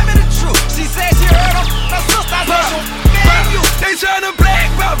 tell me the truth. She said she heard her sister, I said, man, you. They tryna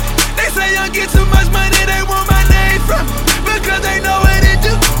blackball me. They say I get too much money, they want my name from me. Because they know what it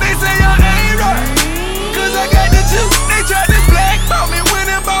do. They say I ain't right. Cause I got the juice. They tried to blackball me when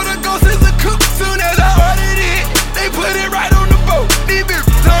I bought a ghost as a coupe. Soon as I ordered it, they put it right on the boat. These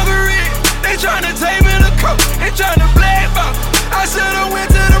bitches hungry. They tryna take me to coke. They tryna blackball me. I should've went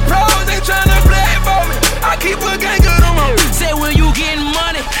to the pros. They tryna blackball me. I keep a gang of them on. Say when you getting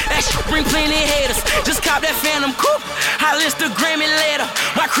money, that shit bring plenty haters. Just cop that Phantom Coupe, I list the Grammy later.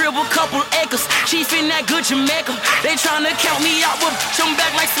 My crib a couple acres, chief in that good Jamaica. They tryna count me out, but I'm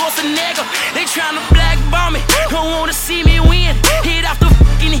back like Schwarzenegger. They tryna blackball me, don't wanna see me win. Hit after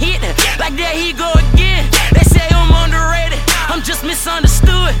fucking hit, like that he go again. They say I'm underrated, I'm just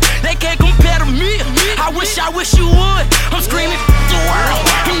misunderstood. They can't compare to me, I wish you would. I'm screaming the world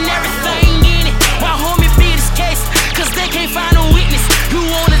and everything in it. My homie beat his case, cause they can't find a witness. You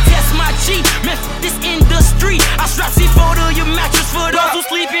wanna test my G, man, this industry. I strap C4 to your mattress for those who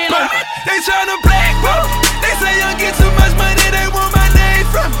sleeping on me. They tryna blackball me. They say I get too much money, they want my name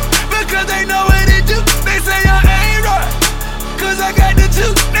from me. Because they know what it do. They say I ain't right. Cause I got the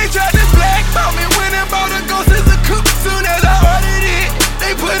juice. They tried to blackball me when I bought a ghost as a coupe. Soon as I ordered it,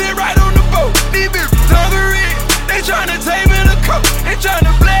 they put it right on the boat. These bitches hungry. They tryna take me to coke. They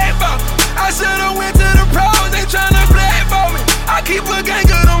tryna blackball me. I should've went to the pros. They tryna blackball me. I keep a gang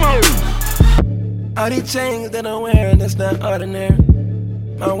of them on. All these chains that I'm wearing, that's not ordinary.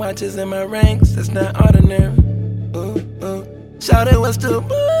 My watches and my rings, that's not ordinary. Ooh, ooh. Shout it, what's the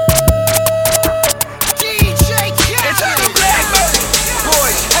DJ Khaled. It's on the black boat.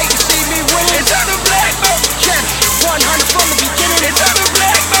 Boys hate to see me winning. It's on the black boat. Kept 100 from the beginning. It's on the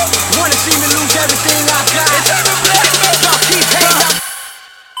black boat. Wanna see me lose everything I got. It's on the black boat. Y'all keep hating.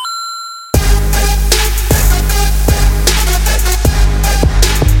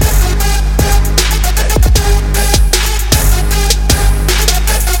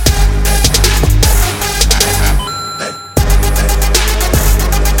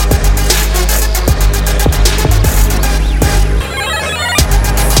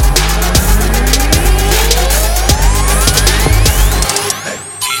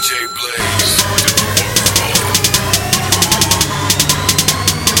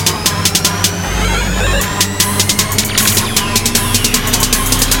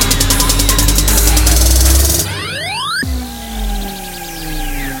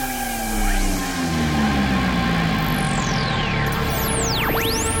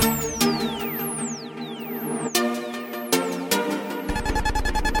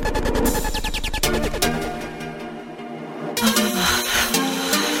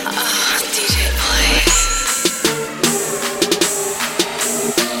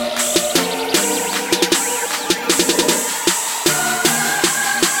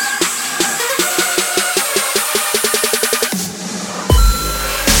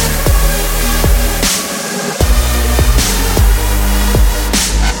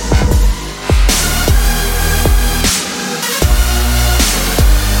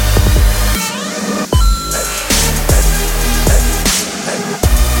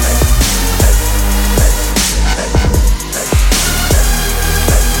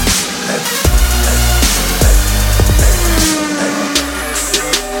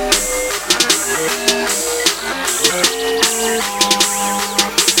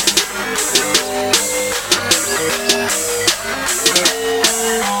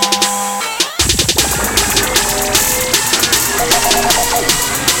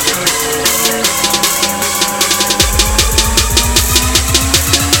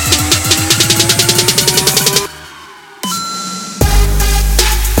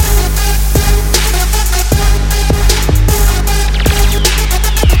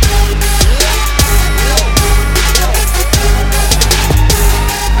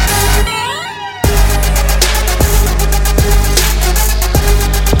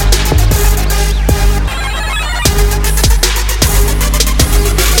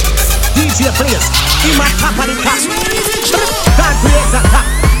 DJ plays in my top of the top. Can't create that top.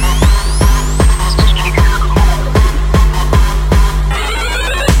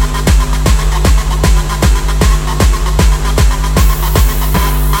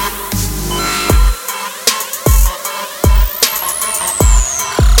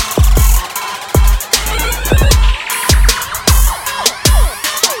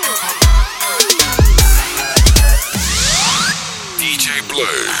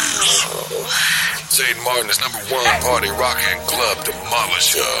 St. Martin is #1 party rockin' club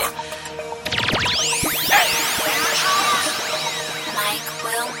demolisher.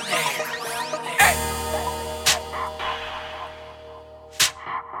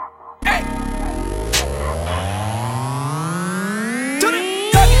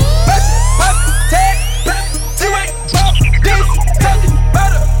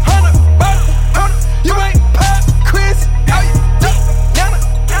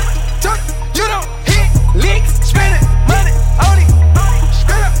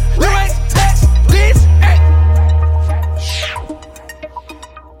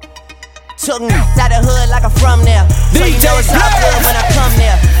 Took me out the hood like I'm from there. So you know it's all good when I come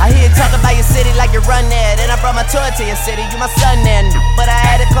there. I hear you talk about your city like you run there. Then I brought my tour to your city, you my son there. But I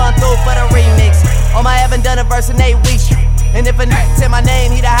had to come through for the remix. I haven't done a verse in 8 weeks. And if a nigga say my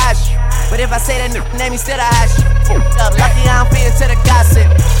name, he the hash. But if I say that name, he still the hash. Up, lucky I don't feed into the gossip.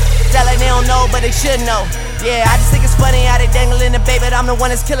 Tell like they don't know, but they should know. Yeah, I just think it's funny how they dangling the baby, but I'm the one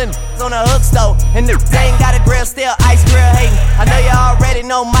that's killing on the hooks though. And they ain't got a grill, still ice grill hating. I know you already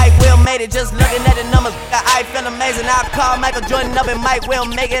know Mike Will made it. Just looking at the numbers, I feel amazing. I call Michael Jordan up and Mike Will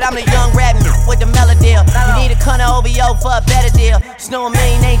make it. I'm the young rap with the melody deal. You need a Connor OVO for a better deal. Just know a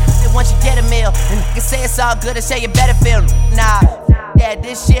million ain't once you get a meal. And you can say it's all good and say you better feel. Nah, yeah,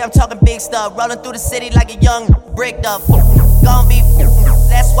 this year I'm talking big stuff. Rolling through the city like a young bricked up. Gon' be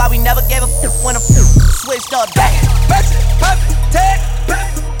that's why we never gave a when a switched up back.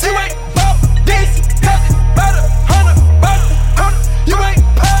 You ain't bought this, talking about 100, you ain't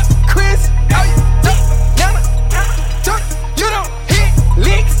pop Chris, all you do, you don't hit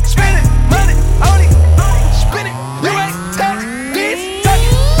licks, spending money on it, spending, you ain't touch this,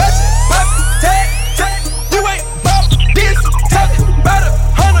 talking about you ain't bought this, talking about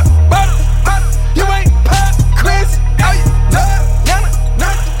 100, you ain't pop Chris, all you do,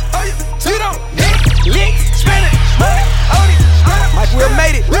 you don't hit licks, spending money on it. Mike Will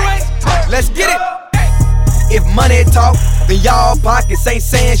made it. Let's get it. If money talk, then y'all pockets ain't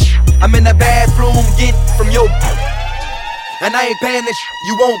saying shit. I'm in the bathroom getting from your and I ain't paying this shit.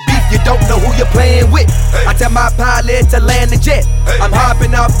 You won't beef, you don't know who you're playing with. I tell my pilot to land the jet. I'm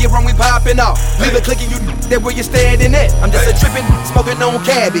hopping off, get wrong, we popping off. Leave it clicking, you there where you're standing at. I'm just a tripping, smoking on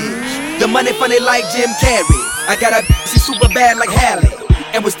cabbage. The money funny like Jim Carrey. I got a she super bad like Halle.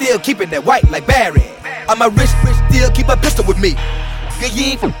 And we're still keeping that white like Barry. I'm a rich, still keep a pistol with me.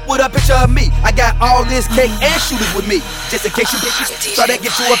 You ain't with a picture of me. I got all this cake and shooters with me. Just in case you try to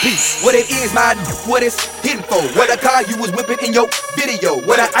get you a piece. What it is, my what it's hidden for. What a car you was whipping in your video.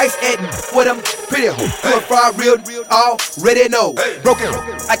 What I ice at what I'm pretty hoe. You a fraud, real, already know. Broken,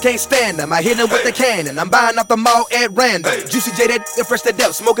 I can't stand them. I hit them with the cannon. I'm buying off the mall at random. Juicy J, that fresh to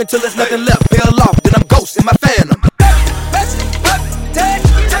death. Smoking till there's nothing left. Peel off, then I'm ghost in my phantom.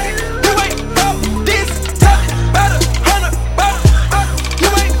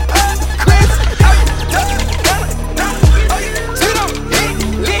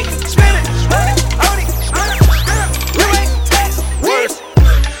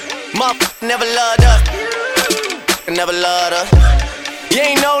 Never loved us, never loved us. You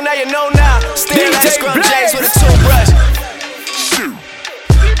ain't know now, you know now. Still like Scrub James with a toothbrush.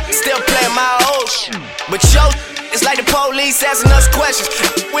 Still playing my old shit. But yo, it's like the police asking us questions.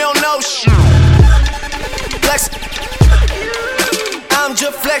 We don't know shit. Flex, I'm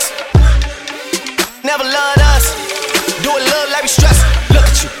just flexing. Never loved us. Do it look like we stressing. Look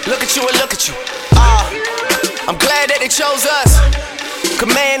at you, and look at you. I'm glad that they chose us.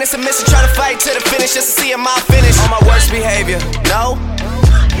 Command is a mission, trying to fight to the finish just to see my finish. On my worst behavior, no.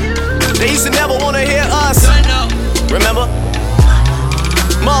 They used to never wanna hear us. Remember?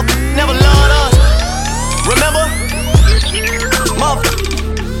 Never loved us. Remember?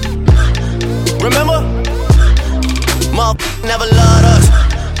 Remember? Never loved us.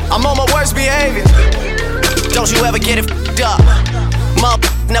 I'm on my worst behavior. Don't you ever get it f***ed up.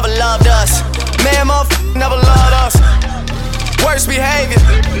 Never loved us. Man, never loved us. Worst behavior.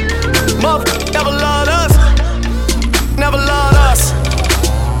 Never loved us. Never loved us.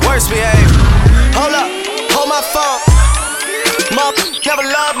 Worst behavior. Hold up, hold my phone. Never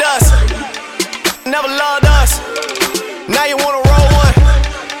loved us. Never loved us. Now you wanna roll one.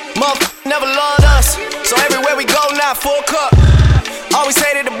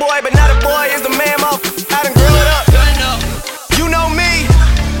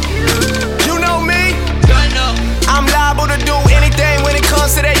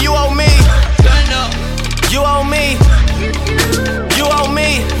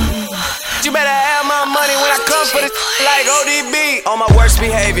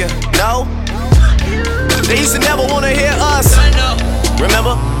 behavior. No, they used to never wanna hear us.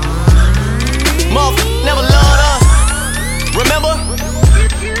 Remember? Motherfuckers never loved us. Remember?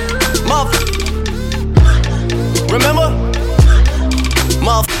 Remember?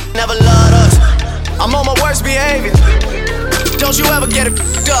 Motherfuckers never loved us. I'm on my worst behavior. Don't you ever get it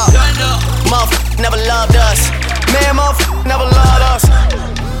f***ed up. Motherfuckers never loved us. Man, motherfuckers never loved us.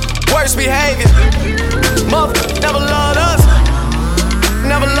 Worst behavior. Motherfuckers never loved us.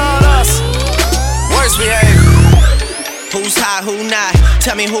 Never loved us. Worst behavior. Who's hot, who not?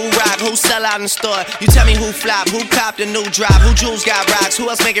 Tell me who rock, who sell out in the store. You tell me who flop, who copped a new drop, who jewels got rocks,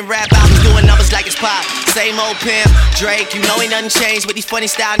 who else making rap albums doing numbers like it's pop. Same old pimp, Drake, you know ain't nothing changed with these funny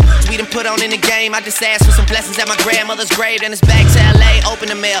style we done put on in the game. I just asked for some blessings at my grandmother's grave, then it's back to LA,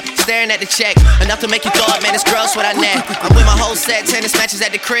 open the mail, staring at the check. Enough to make you thought, man, it's gross what I net. I'm with my whole set, tennis matches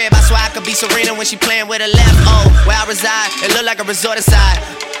at the crib. I swear I could be Serena when she playing with her left. Oh, where I reside, it look like a resort aside.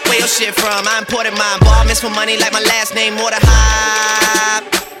 Where your shit from? I imported mine. Ball miss for money like my last name, more than high.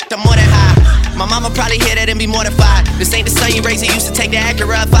 The more than high. My mama probably hear that and be mortified. This ain't the son you raised, he used to take the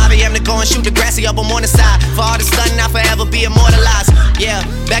Acura at 5 a.m. to go and shoot the grassy up on the side. For all the stunning, I'll forever be immortalized. Yeah,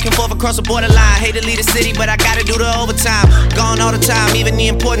 back and forth across the borderline. Hate to leave the city, but I gotta do the overtime. Gone all the time, even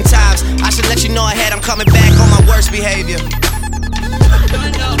the important times. I should let you know ahead, I'm coming back on my worst behavior.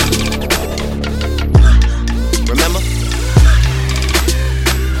 Remember?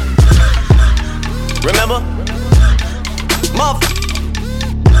 Remember?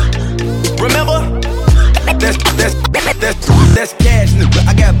 Remember? That's cash, nigga.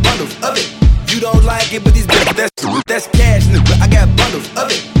 I got bundles of it. You don't like it, but these bitches. That's cash, nigga. I got bundles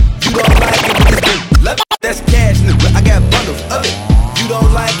of it. You don't like it, but these bitches love it. That's cash, nigga. I got bundles of it. You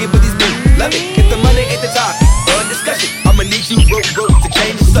don't like it, but these bitches love it. If the money ain't the top or discussion, I'ma need you broke to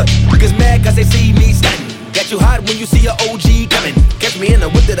change the subject. Niggas mad cause they see me stunning. Got you hot when you see your OG coming. Catch me in the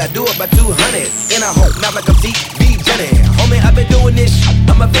whip that I do about 200. And I hope not like I'm TV Jenny. Homie, I've been doing this shit.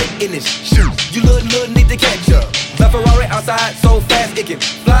 I'm a vet in this shit. You little need to catch up. The Ferrari outside so fast it can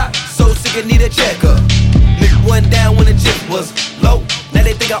fly. So sick it need a checker. Nigga wasn't down when the chip was low. Now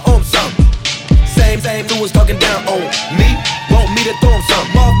they think I own something. Same dude was talking down on me. Want me to throw him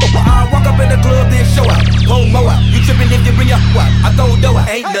something. Motherfucker, I walk up in the club then show out. Pull mo out. You trippin' if you bring your out. I throw dough out.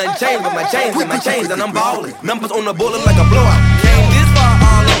 Ain't nothing changed but my chains and my chains and I'm ballin'. Numbers on the bullet like a blowout. Came this far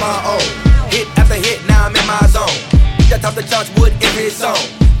all on my own. Hit after hit, now I'm in my zone. That's off the charts with every song.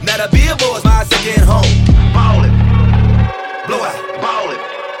 Now the billboard's my second home. Ballin'. Blow out. Ballin'.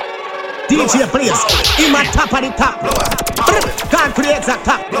 DJ Blaze, in my top of the top. Can't create that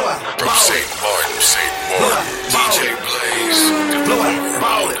top. From St. Martin, DJ Blaze. Blow out,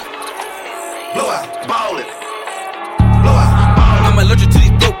 ballin'. Blow out, ballin'. Blow out, ballin'. I'm allergic to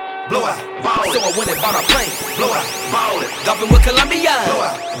these dope. Blow out, ballin'. So I went and bought a plane. Blow out, ballin'. Golfing with Columbia. Blow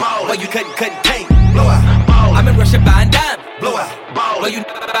out, ballin'. While you cutting cane. Blow out, ballin'. I'm in Russia buying dime. Blow out, ballin'. While you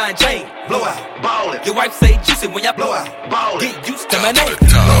buying chain. Blow out, ballin'. Your wife say juicy when y'all blow out, ballin'. Get used to my name.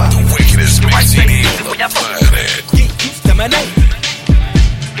 Blow out, the wickedest mixing on the planet. Get used to my name.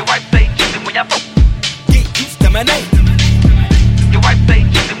 Your wife say juicy when y'all blow. Get used to my name. Your wife say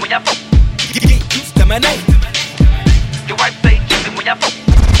juicy when y'all blow. Get used to my name. Your wife say juicy when y'all blow.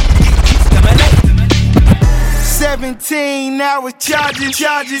 Get used to my name. 17, now it's charging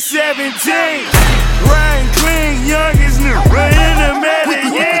 17. Ryan Green, youngest new, right in the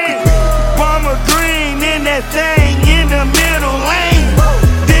Medellin. Bomber Green in that thing in the middle lane.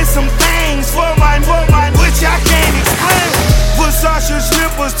 Did some things for my which I can't explain. Versace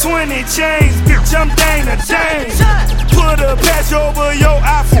slippers, 20 chains, bitch, I'm Dana James. Put a patch over your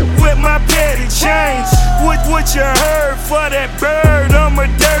outfit with my petty chains. What you heard for that bird, I'm a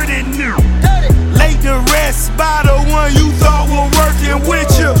dirty new. Lay the rest by the one you thought were working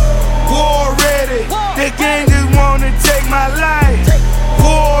with you. War ready, the gang just wanna take my life.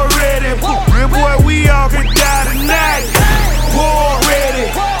 War ready, boy, we all could die tonight. War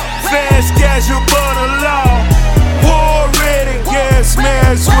ready, fast casual but a law. War ready, gas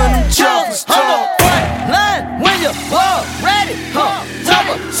mask when them choppers talk. Line when you war ready,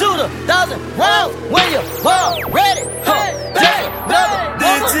 Topper, shoot 1,000 rounds when you war ready, That's another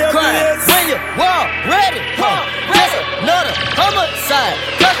crime when you war ready, That's another homicide,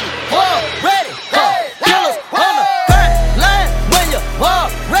 'cause we war ready, Killers on the front line when you war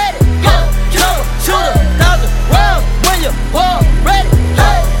ready, Topper, shoot 1,000 rounds when you war ready,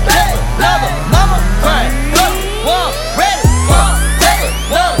 That's another mama crime, 'cause we war ready, That's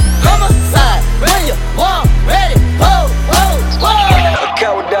another homicide when you war ready,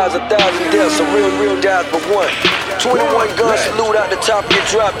 coward dies 1,000 deaths, a real dies but one. 21 guns salute out the top, get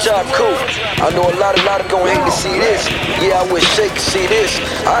drop top, cool. I know a lot gon' hate to see this. Yeah, I wish Shake could see this.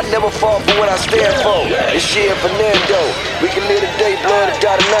 I never fall for what I stand for. It's shit Fernando. We can live the day, blood, or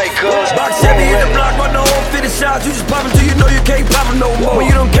die tonight, cuz. Box Chevy in the block, run the whole 50 shots. You just poppin' till you know you can't pop it no more. When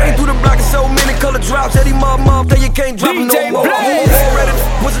you done came through the block and so many color drops, Eddie mom, that you can't drop it no more. Already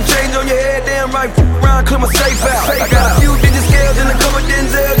put some change on your head, damn right. Around, clear my safe out. I got a few digit scales and a couple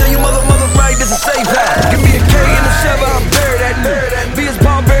Denzel. Then you mother right, this is safe house. Give me a K and a Chevy, I'll bury that nigga. Be his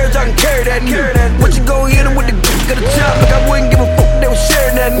palm bearers, I can carry that nigga. What you gon' hit him with the of the chop? Like I wouldn't give a fuck, they was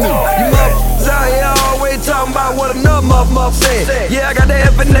sharing that nigga. You motherfuckers out here always talking about what another motherfucker said. Yeah, I got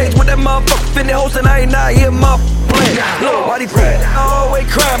that FNH with that motherfucker finna host and I ain't out here motherfucker playing. Look, why these f***ing always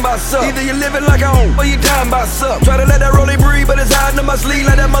crying about something? Either you living like I own or you dying about something. Try to let that rolling breathe, but it's hiding in my sleeve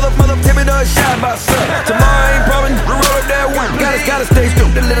like that mother tipping on shine about something. Tomorrow ain't promising to roll up that one. Gotta stay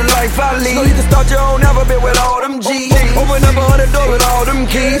stupid, the little life I lead. So you can start your own alphabet with all them G's. Open up 100 doors with all them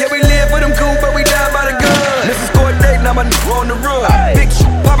keys. Yeah, we live for them cool, but we die by the gun. This is score date, now my on the run. Big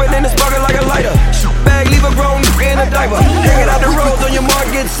popping in the sparkle like a lighter. Bag, leave a grown in a diaper. Take it out the roads on your mark,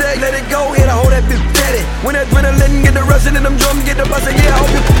 get set, let it go, hit a hold that bitch steady. When that adrenaline get the rushing and them drums get the busting, yeah, I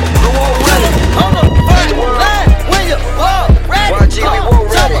hope you go on ready. On the first line, when you walk ready,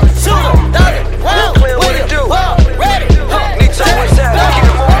 double shooter, dozen round, when you walk ready, need to what's that, keep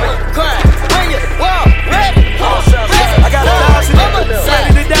it moving. When you walk ready, I got 1,000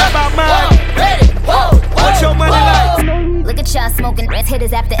 ready to die by mine. What's your money like? Look at y'all smoking rest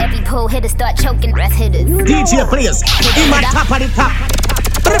hitters after every pull. Hitters start choking rest hitters. DJ players, in my top of the top.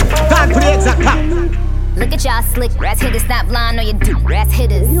 Can't play exact top. Look at y'all slick rest hitters, stop lying on your do rest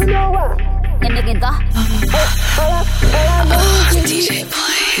hitters. You know what? And nigga go. DJ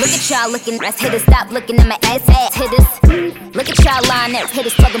Play. Look at y'all looking rest hitters, stop looking at my ass hitters. Look at y'all line there,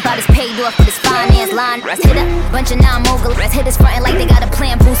 hitters talking about his paid off with his finance line. Rest hitter, bunch of non-mogul rest hitters frontin' like they got a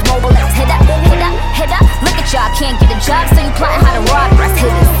plan, boost mobile. Rest hitter, hitter. Look at y'all, can't get a job, so you plotting how to rob rest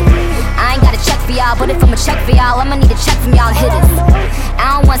hitters. I ain't got a check for y'all, but if I'ma check for y'all, I'ma need a check from y'all hitters.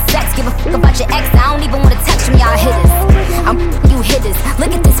 I don't want sex, give a fuck about your ex, I don't even want a text from y'all hitters. I'm you hitters,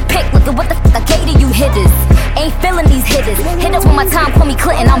 look at this pic, look at what the fuck I gave to you hitters. Ain't feeling these hitters, hit us when my time, call me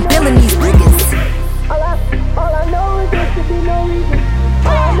Clinton, I'm billing these niggas. All I know is there should be no reason.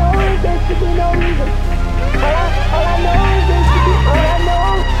 All I know is there should be no reason. All I know is there should be. All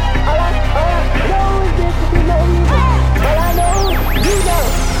I know is there should be no reason. All I know, you know,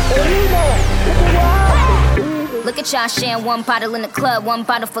 and you know. Look at y'all sharing one bottle in the club, one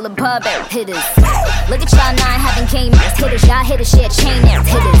bottle full of bub hitters. Look at y'all 9 having game hitters. Y'all hitters share chain hitters.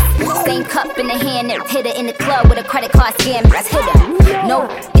 Same cup in the hand, hitter in the club with a credit card scam hitter. No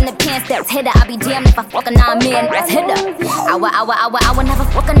in the pants, hitter. I be damned if I fuck a 9-man hitter. I would never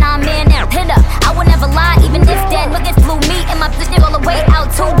fuck a 9-man hitter. I would never lie, even if that nigga flew me and my bitch all the way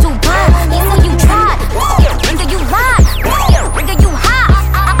out to Dubai. Either you tried, nigga you lied, nigga you high.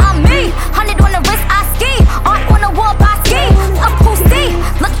 I'm me, 100 on the wrist, I ski. Art on the wall, I ski. Up who see?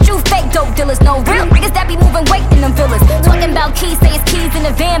 Look at you, fake dope dealers, no real niggas that be moving weight in them villas. Talking about keys, say his keys in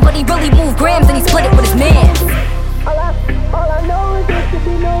the van, but he really moved grams and he split it with his man. All I know is there should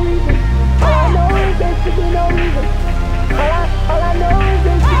be no reason. All I know is there should be no reason. All I know is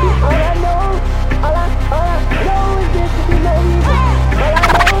there should be. All I know is there should be no reason. All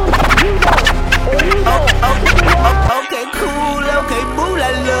I know, you know, and you know. Okay, cool, okay, boo,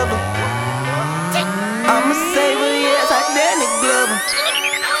 I love her. I'ma save her, yes, I Danny Glover.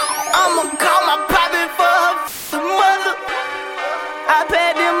 I'ma call my poppin' for her mother. I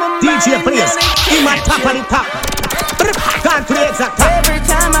paid him a DJ players, in my top of the top. Can't play exact top. Every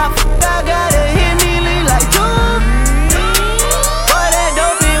time I gotta hit me lean like two. Boy, that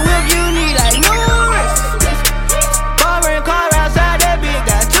dope in whip you need like new wrist. Foreign car outside that bitch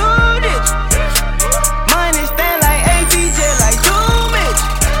got 2 ditch. Money stand like ATJ like 2 bitch.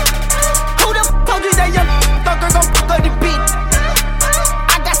 Who the f*** told you that young fucker gon' fuck up the beat?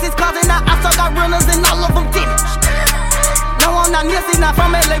 I got 6 cars and I also got runners and all of them titties. No, I'm not missing, not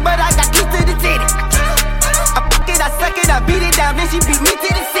from LA, but I got keys to the titty. I suck it, I beat it down, then she beat me to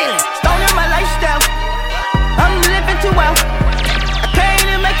the ceiling. Stolen my lifestyle, I'm living too well. I came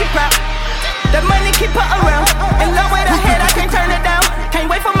to make it proud. The money keep her around. In love with her head, I can't turn it down. Can't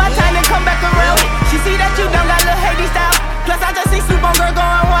wait for my time to come back around. She see that you done got little Haiti style. Plus I just see Soup on girl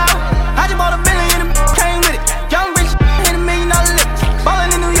going wild. I just bought $1 billion and came with it. Young rich hit $1 million lick.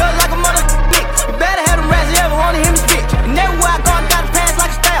 Ballin' in New York like a mother nick. You better have them rats, you ever wanna hear me spit. And everywhere I go, I gotta pass like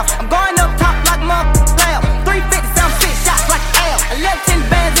a style. I'm going up top like a mother style. 350 sound 6 shots like L. I left 10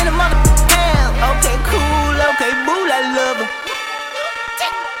 bands in the mother hell. Okay, cool, okay, boo, I love her.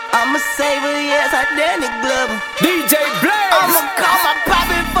 I'm a saver, yes, I Danny Glover. DJ Blaze. I'ma call my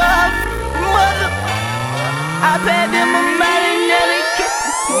poppy for her mother. I paid them a money, nearly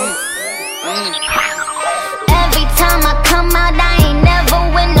Every time I come out, I ain't never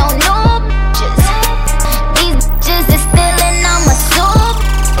with no new bitches. These bitches is stealing all my soup.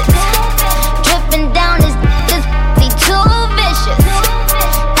 Dripping down his be too vicious.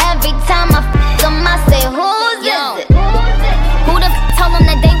 Every time I fuck them, I say, who's this? Who the told them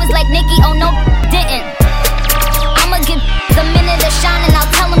that they was like Nicki? Oh no, didn't. I'ma give a minute of shine and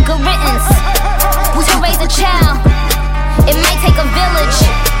I'll tell them good riddance. Who's to raise a child? It might take a village,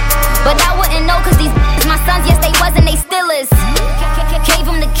 but I wouldn't know cause these my sons, yes they was and they still is. Gave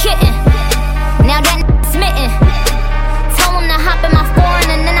him the kitten, now that smitten. Told him to hop in my foreign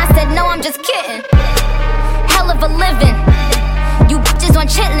and then I said no, I'm just kidding. Hell of a living, you bitches on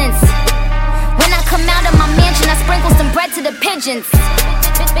chitlins. When I come out of my mansion, I sprinkle some bread to the pigeons.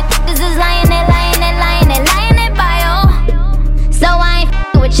 This is lying, they lying, they lying, they lying, they bio. So I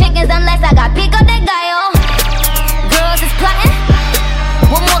ain't with chickens unless I got pico de gallo. Girls is plotting,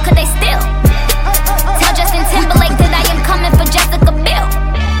 what more could they steal? Tell Justin Timberlake that I am coming for Jessica Biel.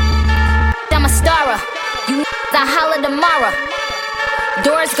 I'm a starer, you I holla tomorrow.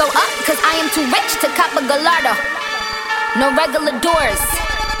 Doors go up cause I am too rich to cop a Gallardo. No regular doors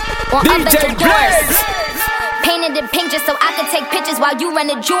or other doors. Painted in pink just so I could take pictures while you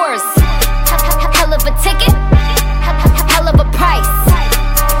rented yours. Hell of a ticket, hell of a price.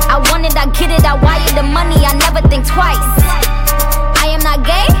 I want it, I get it, I wire the money, I never think twice. I am not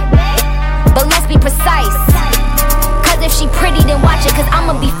gay, but let's be precise. Cause if she pretty, then watch it, cause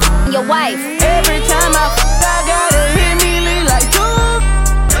I'ma be f***ing your wife. Every time I gotta hit me lean like two.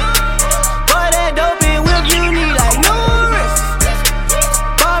 Boy, that dope in whip you need like no wrist.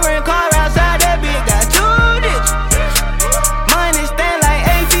 Foreign car outside that bitch got two ditches. Money stand like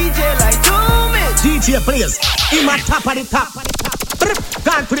APJ like 2 minutes. DJ Blaze, in my top of the top.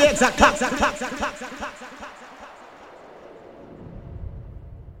 Gone to the exact top.